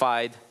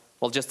compactified,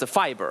 well, just a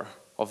fiber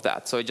of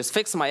that. So I just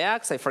fix my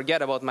x, I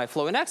forget about my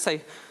flow in x,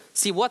 I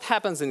see what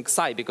happens in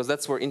Xi, because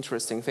that's where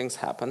interesting things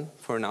happen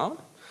for now.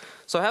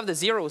 So I have the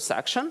 0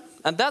 section,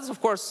 and that's of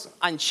course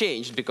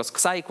unchanged, because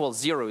Xi equals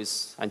 0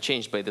 is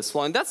unchanged by this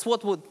flow, and that's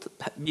what would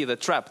be the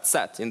trapped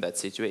set in that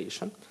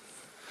situation.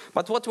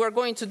 But what we're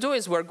going to do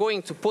is we're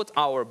going to put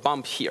our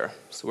bump here,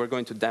 so we're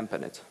going to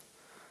dampen it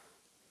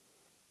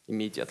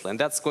immediately, and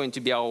that's going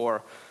to be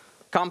our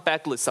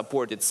compactly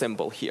supported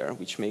symbol here,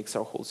 which makes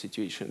our whole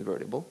situation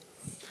invertible.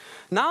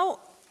 Now,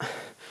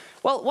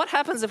 well, what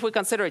happens if we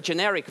consider a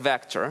generic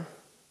vector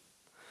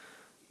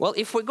Well,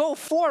 if we go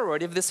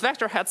forward, if this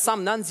vector had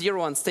some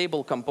non-zero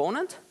unstable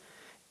component,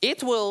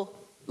 the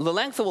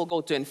length will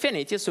go to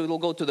infinity, so it will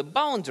go to the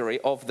boundary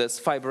of this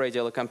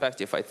fiber-radially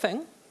compactified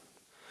thing.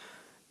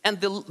 And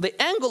the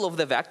angle of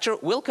the vector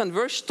will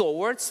converge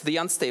towards the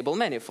unstable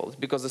manifold,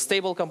 because the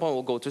stable component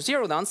will go to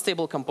 0, the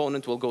unstable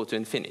component will go to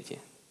infinity.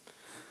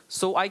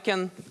 So I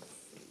can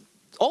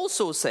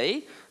also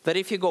say that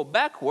if you go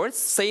backwards,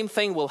 same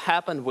thing will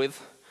happen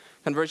with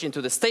converging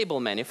to the stable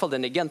manifold,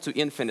 and again to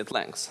infinite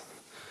lengths.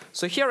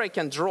 So here I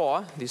can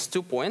draw these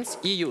 2 points,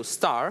 EU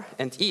star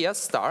and ES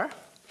star,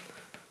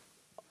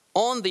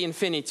 on the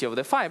infinity of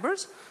the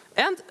fibers,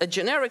 and a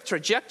generic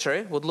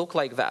trajectory would look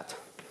like that.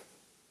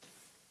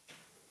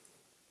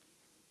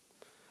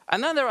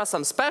 And then there are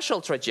some special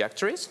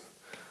trajectories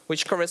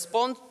which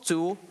correspond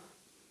to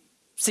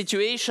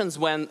situations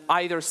when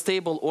either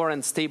stable or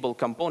unstable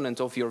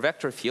component of your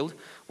vector field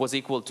was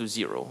equal to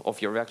 0,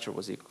 of your vector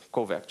was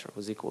covector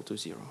was equal to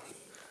 0.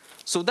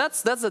 So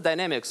that's the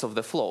dynamics of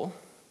the flow.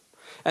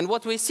 And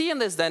what we see in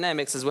this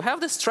dynamics is we have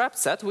this trapped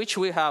set, which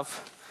we have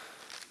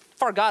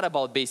forgot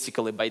about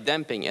basically by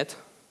damping it.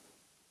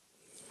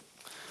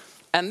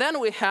 And then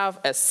we have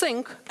a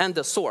sink and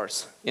a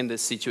source in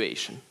this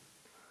situation.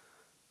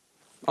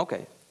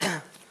 Okay,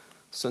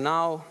 so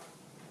now,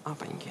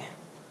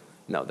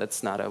 no,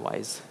 that's not a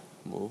wise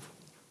move.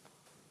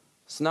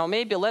 So now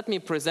maybe let me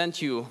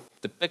present you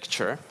the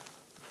picture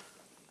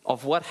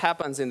of what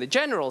happens in the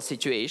general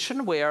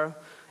situation where,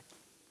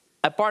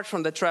 apart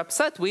from the trap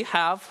set, we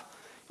have,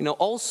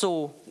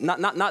 also,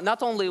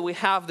 not only we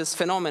have this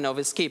phenomenon of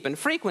escape in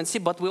frequency,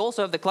 but we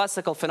also have the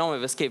classical phenomenon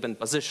of escape in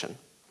position.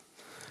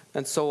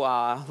 And so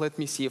let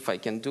me see if I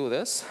can do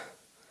this.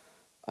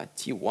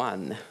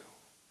 T1.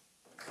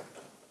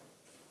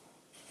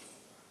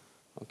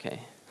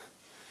 Okay,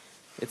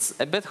 it's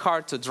a bit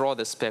hard to draw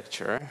this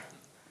picture.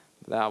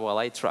 Well,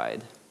 I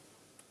tried.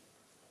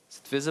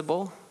 Is it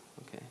visible?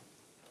 Okay.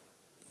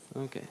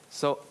 Okay,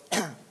 so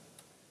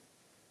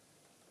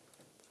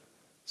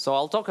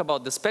I'll talk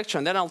about this picture,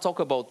 and then I'll talk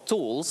about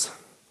tools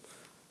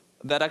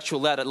that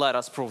actually let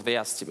us prove the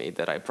estimate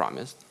that I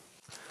promised.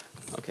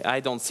 Okay, I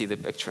don't see the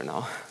picture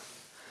now.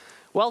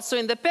 Well, so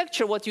in the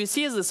picture, what you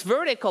see is this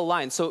vertical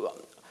line. So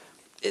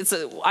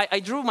I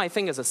drew my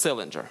thing as a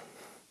cylinder.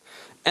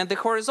 And the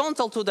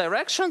horizontal 2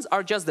 directions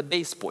are just the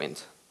base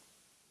point.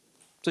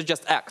 So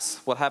just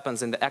x, what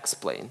happens in the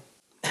x-plane.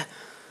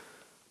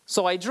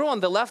 So I drew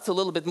on the left a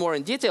little bit more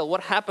in detail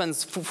what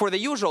happens for the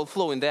usual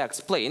flow in the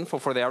x-plane,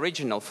 for the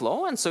original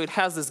flow. And so it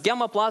has this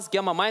gamma plus,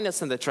 gamma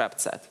minus in the trapped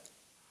set.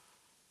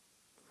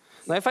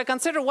 Now if I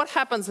consider what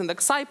happens in the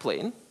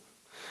xi-plane,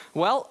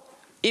 well,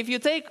 if you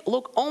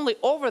look only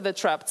over the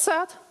trapped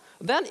set,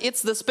 then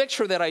it's this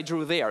picture that I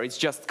drew there. It's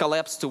just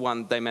collapsed to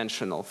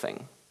one-dimensional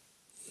thing.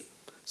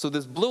 So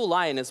this blue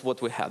line is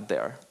what we had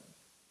there,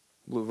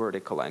 blue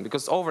vertical line,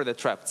 because over the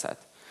trapped set.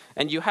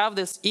 And you have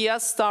this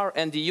ES star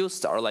and DU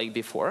star like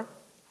before.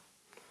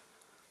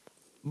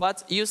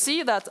 But you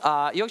see that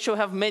you actually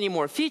have many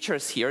more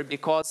features here,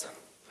 because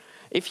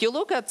if you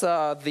look at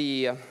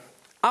the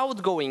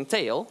outgoing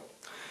tail,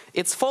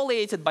 it's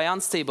foliated by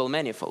unstable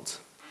manifolds.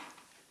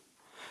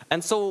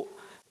 And so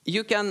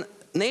you can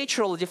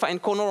naturally define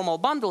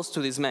conormal bundles to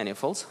these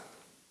manifolds,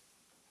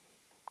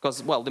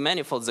 because, well, the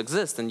manifolds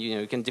exist, and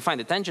you can define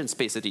the tangent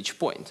space at each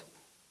point.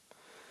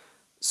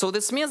 So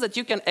this means that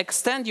you can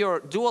extend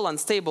your dual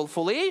unstable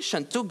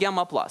foliation to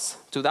gamma plus,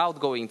 to the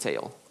outgoing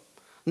tail.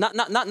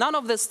 None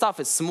of this stuff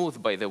is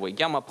smooth, by the way,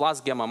 gamma plus,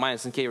 gamma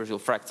minus, and k-residual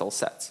fractal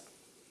sets.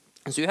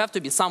 And so you have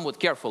to be somewhat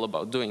careful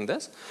about doing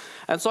this.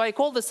 And so I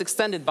call this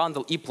extended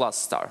bundle E plus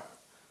star.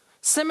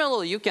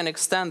 Similarly, you can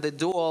extend the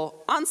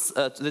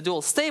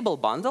dual stable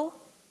bundle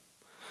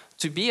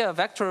to be a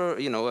vector,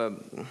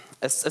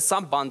 a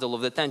sub-bundle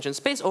of the tangent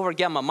space over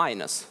gamma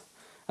minus.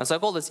 And so I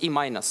call this E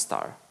minus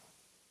star.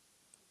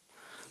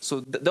 So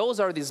those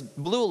are these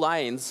blue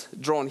lines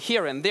drawn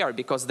here and there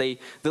because they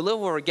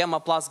deliver gamma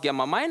plus,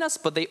 gamma minus,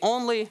 but they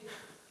only,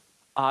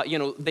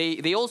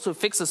 they also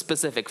fix a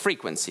specific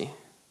frequency.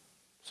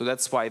 So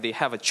that's why they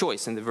have a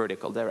choice in the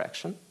vertical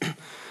direction.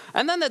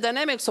 And then the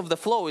dynamics of the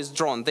flow is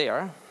drawn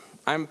there.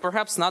 I'm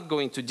perhaps not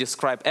going to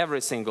describe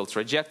every single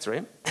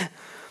trajectory.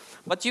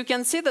 But you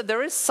can see that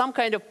there is some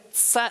kind of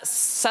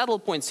saddle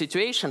point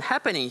situation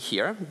happening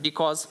here,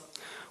 because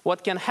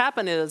what can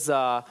happen is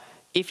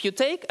if you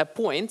take a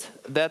point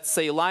that,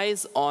 say,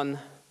 lies on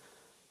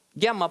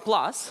gamma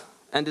plus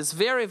and is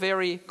very,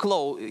 very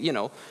close,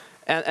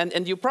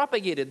 and you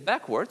propagate it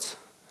backwards,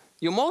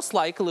 you most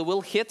likely will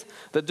hit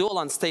the dual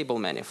unstable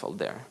manifold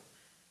there,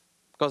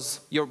 because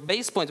your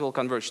base point will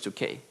converge to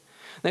k.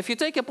 Now, if you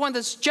take a point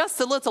that's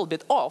just a little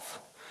bit off,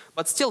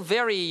 but still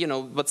very,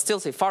 but still,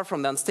 say, far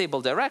from the unstable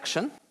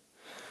direction,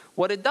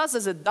 what it does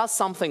is it does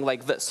something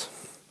like this.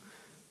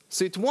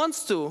 So it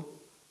wants to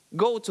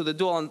go to the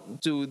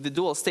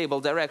dual stable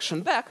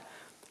direction back,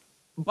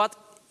 but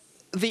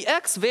the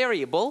x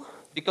variable,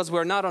 because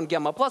we're not on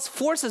gamma plus,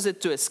 forces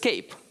it to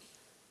escape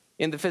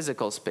in the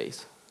physical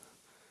space.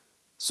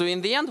 So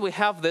in the end, we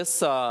have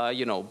this,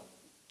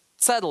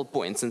 saddle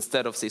points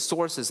instead of, say,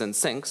 sources and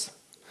sinks.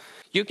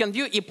 You can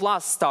view E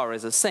plus star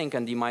as a sink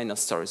and E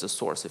minus star as a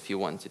source if you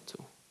wanted to.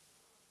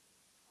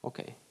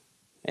 Okay.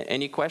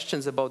 Any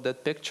questions about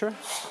that picture?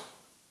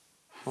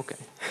 Okay.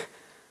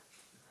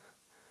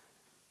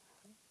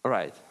 All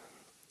right.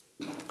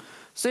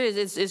 So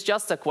it's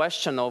just a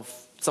question of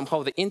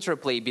somehow the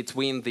interplay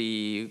between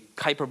the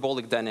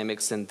hyperbolic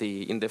dynamics in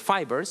the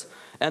fibers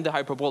and the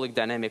hyperbolic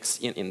dynamics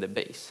in the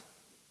base.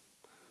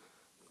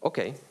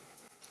 Okay.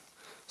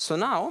 So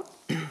now,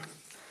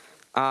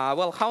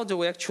 well, how do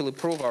we actually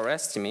prove our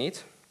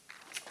estimate?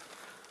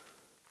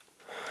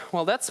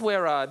 Well, that's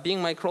where being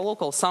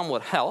microlocal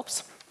somewhat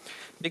helps,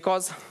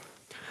 because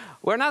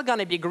we're not going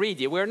to be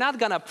greedy. We're not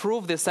going to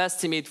prove this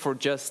estimate for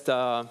just,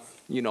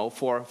 you know,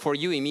 for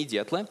you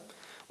immediately.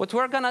 What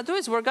we're going to do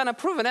is we're going to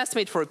prove an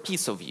estimate for a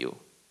piece of you.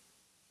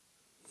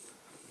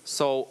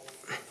 So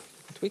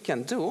what we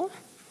can do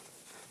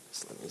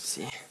is, let me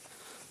see,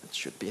 that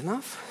should be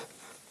enough.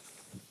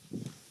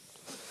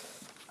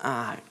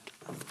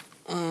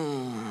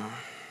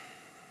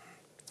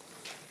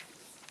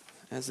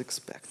 As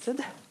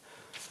expected.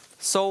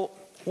 So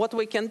what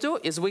we can do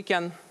is we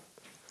can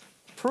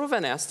prove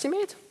an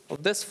estimate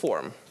of this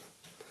form.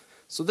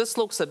 So this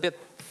looks a bit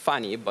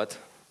funny, but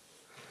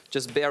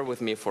just bear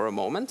with me for a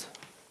moment.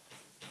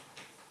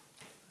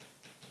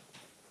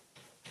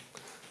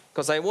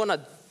 Because I want to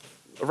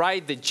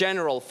write the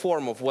general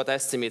form of what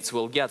estimates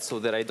will get so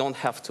that I don't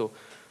have to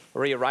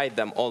rewrite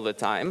them all the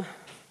time.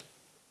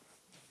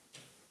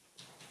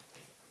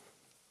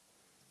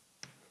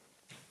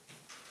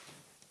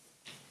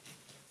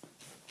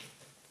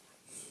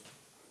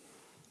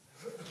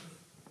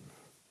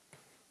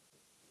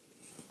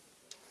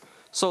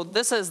 So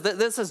this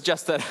is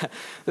just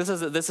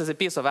a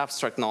piece of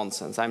abstract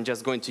nonsense. I'm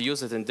just going to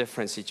use it in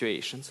different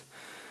situations.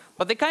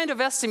 But the kind of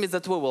estimates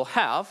that we will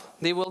have,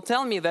 they will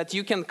tell me that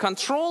you can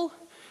control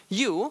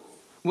U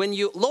when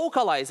you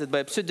localize it by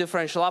a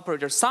pseudo-differential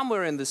operator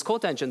somewhere in this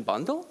cotangent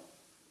bundle,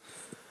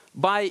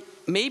 by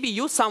maybe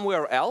U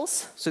somewhere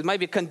else. So it might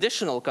be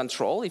conditional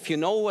control. If you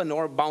know a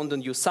norm bound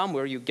on U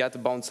somewhere, you get a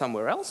bound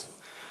somewhere else,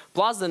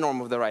 plus the norm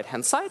of the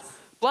right-hand side,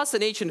 plus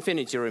an H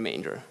infinity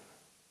remainder.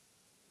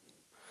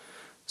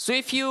 So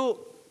if you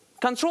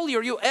control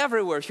your U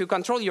everywhere, if you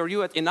control your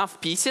U at enough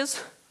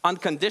pieces,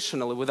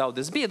 unconditionally without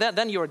this B,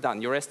 then you're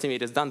done. Your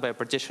estimate is done by a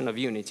partition of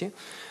unity.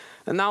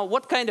 And now,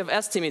 what kind of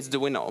estimates do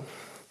we know?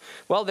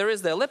 Well, there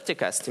is the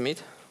elliptic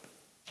estimate.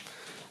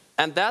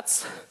 And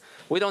that's,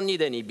 we don't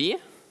need any B.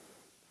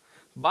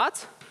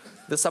 But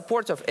the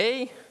support of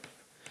A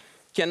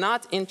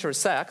cannot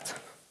intersect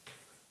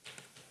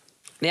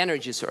the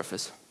energy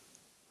surface.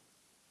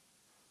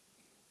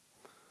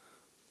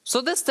 So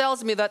this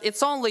tells me that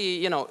it's only,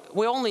 you know,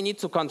 we only need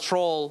to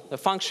control a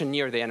function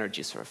near the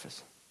energy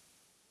surface.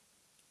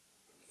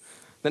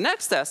 The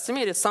next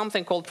estimate is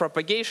something called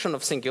propagation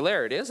of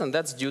singularities, and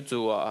that's due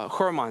to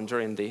Hermann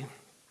during the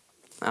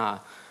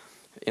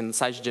in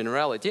such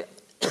generality.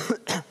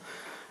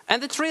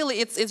 And it's really,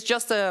 it's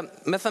just a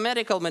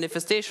mathematical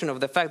manifestation of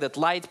the fact that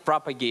light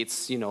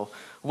propagates, you know,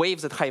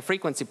 waves at high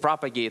frequency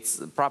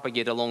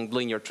propagate along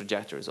linear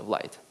trajectories of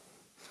light.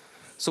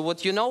 So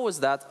what you know is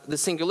that the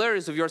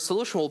singularities of your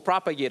solution will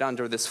propagate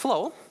under this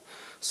flow.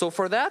 So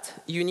for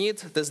that, you need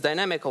this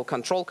dynamical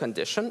control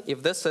condition.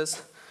 If this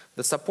is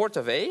the support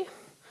of A,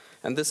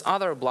 and this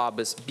other blob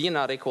is B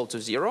not equal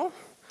to 0,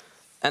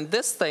 and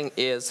this thing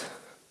is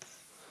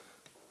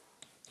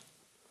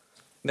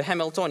the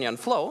Hamiltonian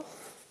flow,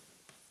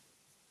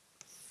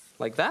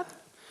 like that,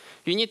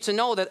 you need to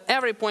know that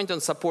every point on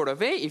support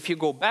of A, if you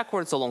go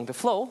backwards along the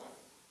flow,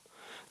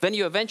 then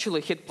you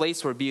eventually hit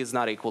place where B is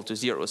not equal to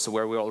 0, so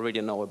where we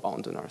already know a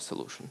bound in our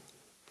solution.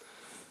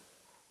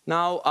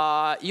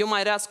 Now, you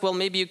might ask, well,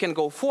 maybe you can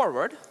go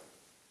forward.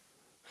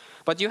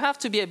 But you have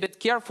to be a bit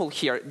careful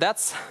here.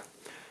 That's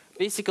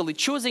basically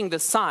choosing the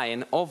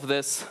sign of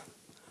this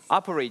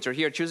operator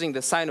here, choosing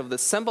the sign of the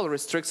symbol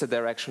restricts the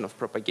direction of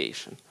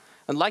propagation.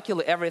 And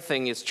luckily,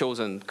 everything is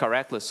chosen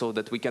correctly so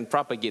that we can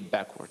propagate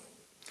backward.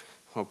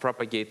 Or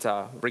propagate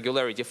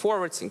regularity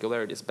forward,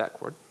 singularities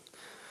backward.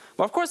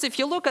 But of course, if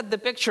you look at the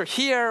picture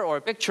here or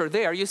a picture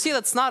there, you see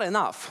that's not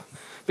enough.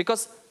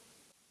 Because,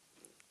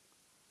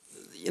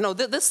 you know,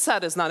 this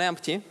set is not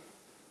empty.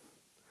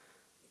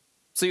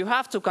 So you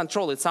have to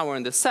control it somewhere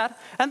in the set.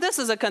 And this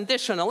is a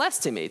conditional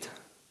estimate,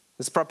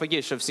 this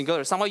propagation of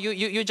singularity. Somehow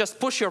you just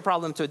push your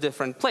problem to a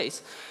different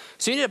place.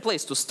 So you need a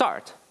place to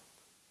start.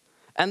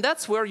 And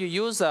that's where you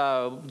use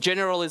a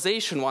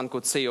generalization, one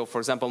could say, of, for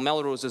example,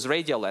 Melrose's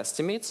radial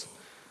estimates.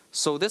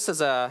 So this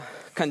is a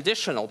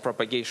conditional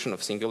propagation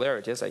of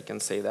singularities, I can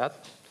say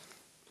that.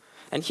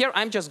 And here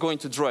I'm just going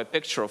to draw a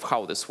picture of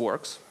how this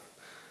works.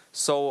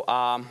 So,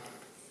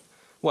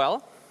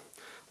 well,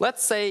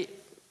 let's say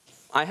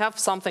I have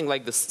something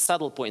like this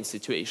saddle point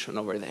situation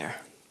over there.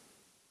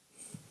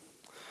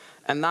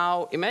 And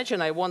now imagine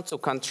I want to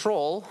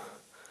control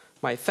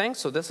my thing.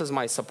 So this is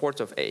my support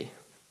of A.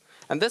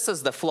 And this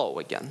is the flow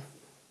again.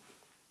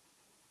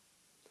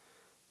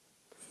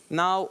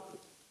 Now,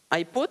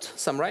 I put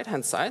some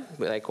right-hand side,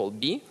 that I call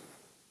B.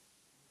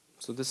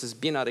 So this is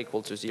B not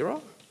equal to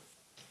 0.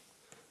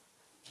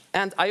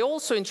 And I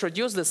also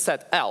introduced the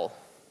set L,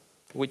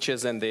 which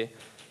is in the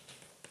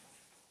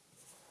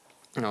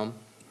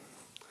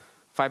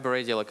fiber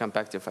radially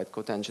compactified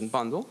cotangent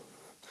bundle.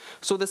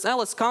 So this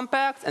L is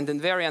compact and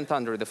invariant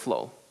under the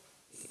flow,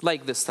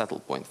 like this settle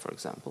point, for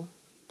example.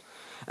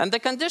 And the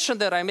condition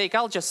that I make,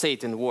 I'll just say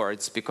it in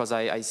words because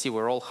I see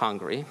we're all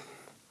hungry.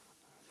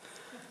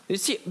 You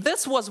see,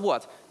 this was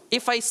what?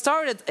 If I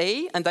start at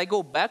A and I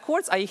go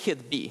backwards, I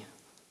hit B.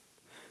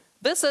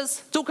 This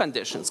is two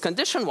conditions.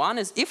 Condition one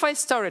is if I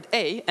start at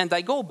A and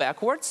I go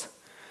backwards,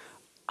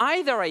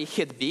 either I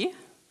hit B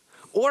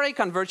or I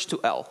converge to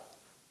L.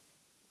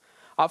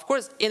 Of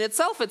course, in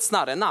itself, it's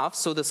not enough.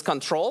 So this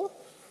control,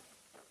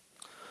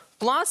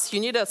 plus you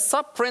need a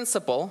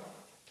sub-principal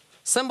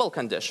symbol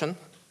condition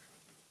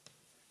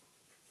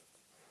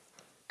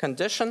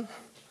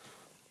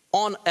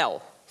on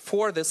L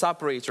for this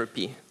operator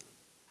P.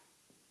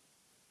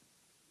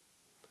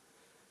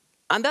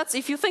 And that's,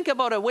 if you think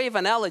about a wave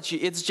analogy,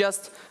 it's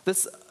just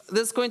this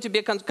is going to be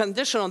a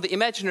condition on the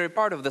imaginary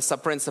part of the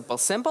sub-principal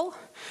symbol.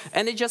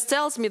 And it just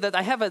tells me that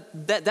I have a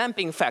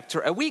damping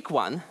factor, a weak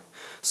one.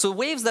 So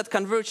waves that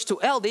converge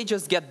to L, they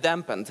just get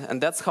dampened.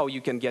 And that's how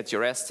you can get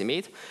your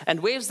estimate.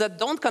 And waves that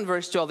don't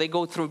converge to L, they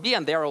go through B,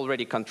 and they're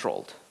already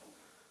controlled.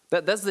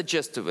 That's the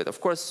gist of it. Of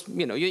course,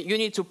 you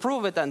need to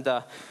prove it. And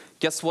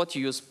guess what?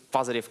 You use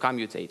positive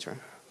commutator.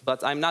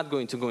 But I'm not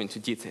going to go into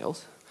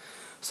details.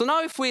 So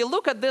now if we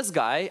look at this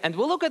guy, and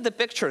we look at the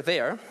picture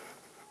there,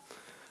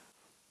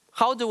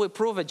 how do we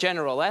prove a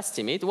general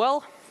estimate?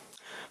 Well,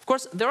 of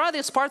course, there are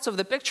these parts of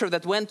the picture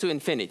that went to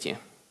infinity.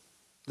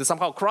 They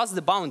somehow cross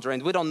the boundary,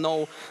 and we don't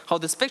know how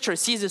this picture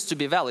ceases to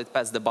be valid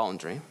past the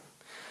boundary.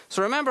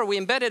 So remember, we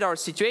embedded our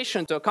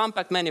situation to a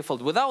compact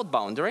manifold without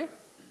boundary,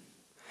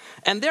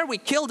 and there we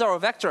killed our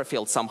vector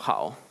field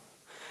somehow.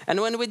 And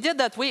when we did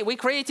that, we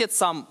created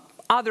some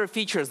other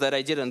features that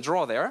I didn't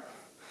draw there.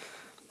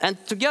 And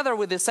together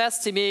with this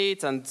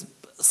estimate and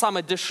some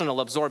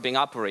additional absorbing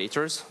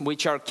operators,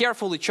 which are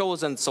carefully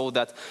chosen so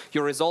that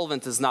your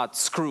resolvent is not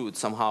screwed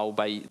somehow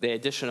by the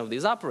addition of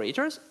these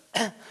operators,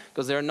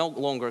 because they're no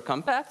longer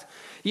compact,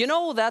 you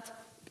know that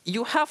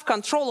you have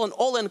control on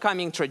all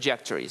incoming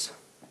trajectories.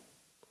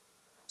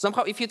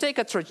 Somehow, if you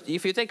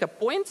take a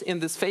point in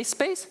this phase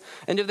space,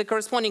 and if the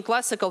corresponding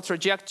classical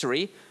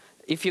trajectory,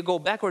 if you go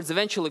backwards,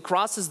 eventually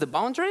crosses the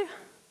boundary,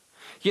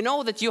 you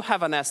know that you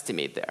have an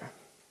estimate there.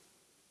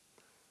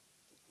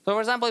 So, for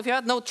example, if you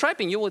had no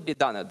trapping, you would be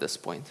done at this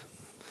point.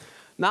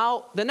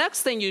 Now, the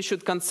next thing you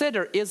should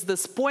consider is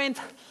this point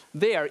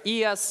there,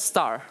 ES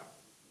star.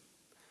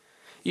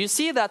 You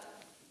see that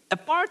a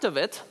part of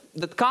it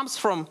that comes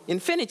from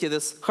infinity,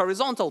 this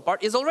horizontal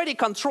part, is already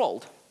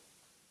controlled.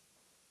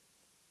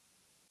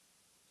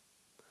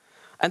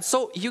 And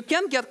so you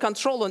can get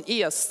control on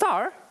ES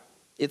star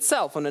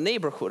itself, on the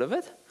neighborhood of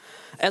it,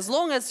 as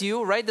long as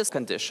you write this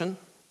condition.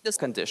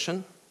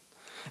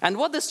 And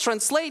what this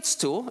translates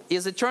to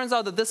is it turns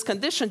out that this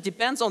condition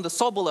depends on the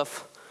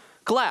Sobolev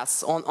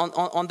class,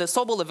 on the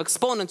Sobolev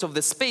exponent of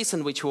the space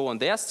in which we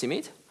want the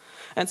estimate.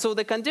 And so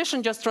the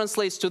condition just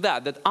translates to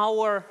that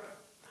our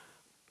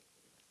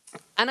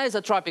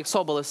anisotropic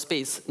Sobolev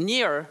space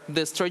near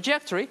this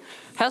trajectory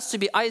has to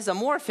be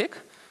isomorphic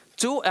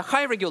to a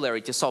high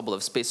regularity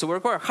Sobolev space. So we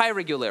require high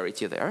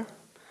regularity there.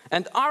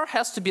 And R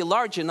has to be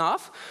large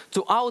enough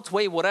to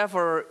outweigh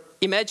whatever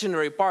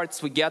imaginary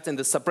parts we get in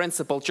the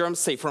sub-principal terms,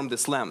 say from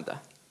this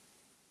lambda,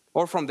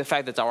 or from the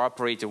fact that our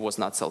operator was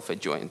not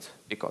self-adjoint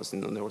because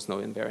there was no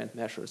invariant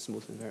measure,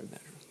 smooth invariant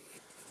measure.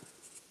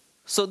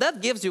 So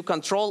that gives you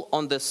control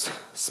on this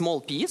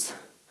small piece,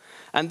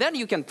 and then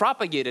you can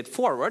propagate it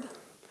forward.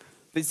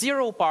 The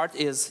zero part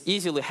is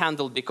easily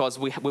handled because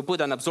we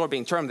put an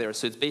absorbing term there,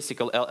 so it's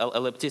basically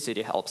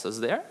ellipticity helps us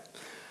there.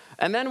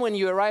 And then when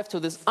you arrive to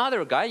this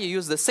other guy, you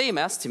use the same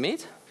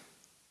estimate.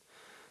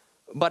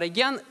 But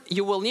again,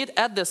 you will need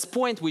at this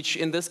point, which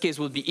in this case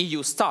would be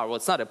EU star. Well,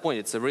 it's not a point,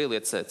 it's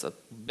a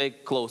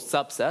big closed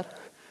subset.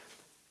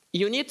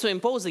 You need to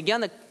impose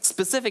again a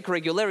specific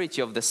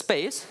regularity of the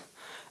space.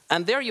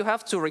 And there you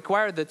have to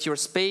require that your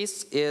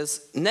space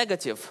is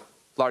negative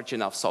large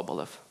enough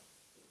Sobolev.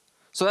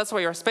 So that's why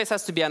your space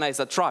has to be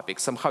anisotropic.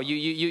 Somehow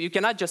you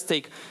cannot just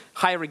take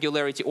high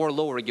regularity or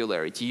low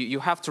regularity. You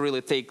have to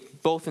really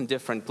take both in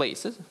different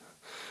places.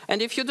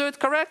 And if you do it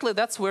correctly,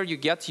 that's where you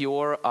get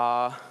your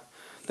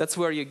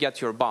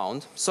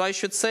bound. So I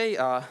should say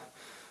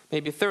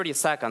maybe 30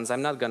 seconds.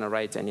 I'm not going to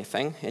write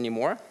anything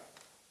anymore.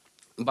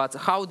 But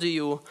how do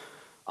you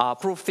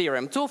prove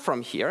theorem 2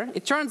 from here?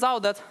 It turns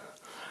out that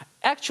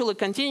actually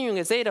continuing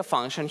a zeta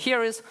function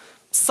here is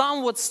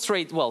somewhat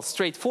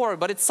straightforward,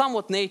 but it's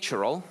somewhat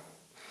natural.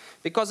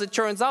 Because it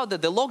turns out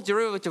that the log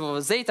derivative of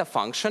a zeta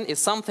function is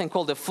something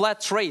called a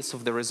flat trace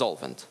of the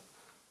resolvent.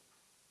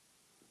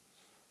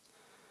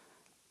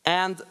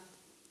 And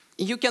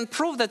you can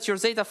prove that your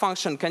zeta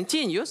function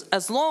continues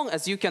as long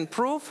as you can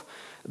prove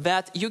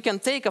that you can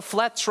take a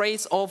flat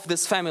trace of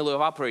this family of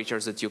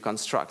operators that you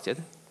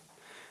constructed.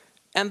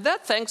 And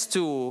that, thanks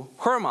to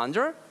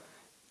Hermander,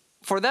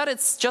 for that,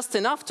 it's just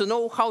enough to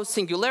know how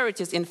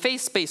singularities in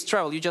phase space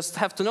travel. You just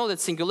have to know that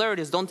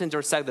singularities don't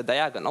intersect the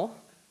diagonal.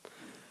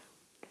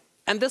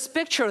 And this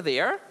picture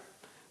there,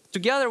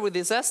 together with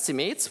these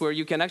estimates, where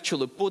you can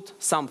actually put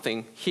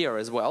something here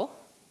as well,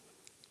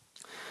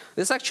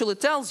 this actually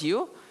tells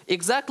you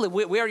exactly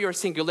where your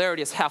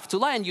singularities have to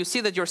lie. And you see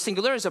that your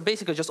singularities are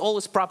basically just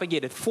always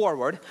propagated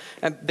forward,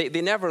 and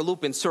they never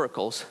loop in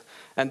circles.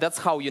 And that's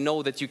how you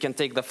know that you can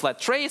take the flat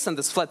trace, and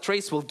this flat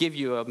trace will give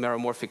you a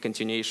meromorphic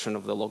continuation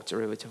of the log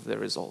derivative of the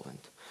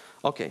resolvent.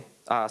 OK,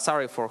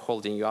 sorry for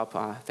holding you up.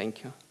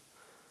 Thank you.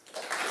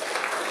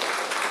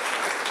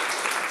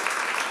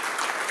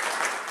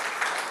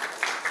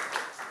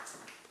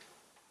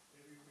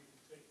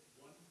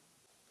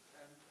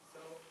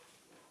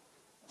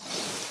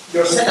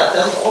 Your setup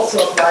doesn't also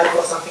apply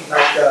for something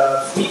like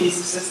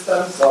 3-disk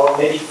systems or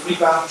maybe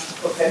free-band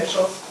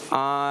potentials?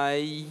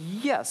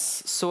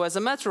 Yes. So as a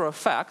matter of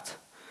fact,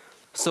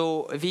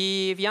 so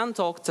Vivian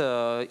talked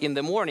in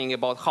the morning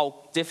about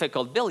how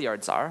difficult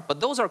billiards are, but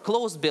those are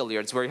closed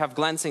billiards where you have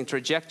glancing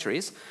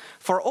trajectories.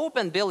 For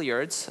open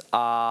billiards,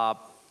 I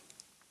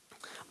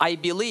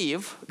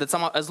believe that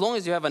as long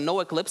as you have a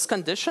no eclipse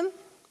condition,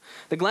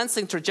 the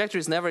glancing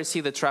trajectories never see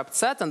the trapped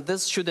set, and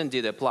this should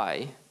indeed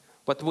apply.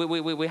 But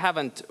we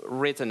haven't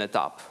written it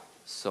up.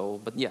 So,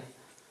 but yeah,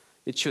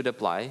 it should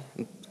apply.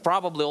 And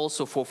probably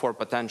also for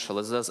potential,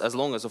 as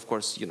long as, of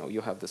course,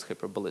 you have this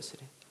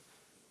hyperbolicity.